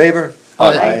those in favor?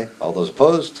 Aye. All those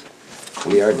opposed?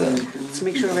 We are done. Let's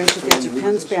make sure Rachel gets her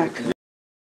pens back.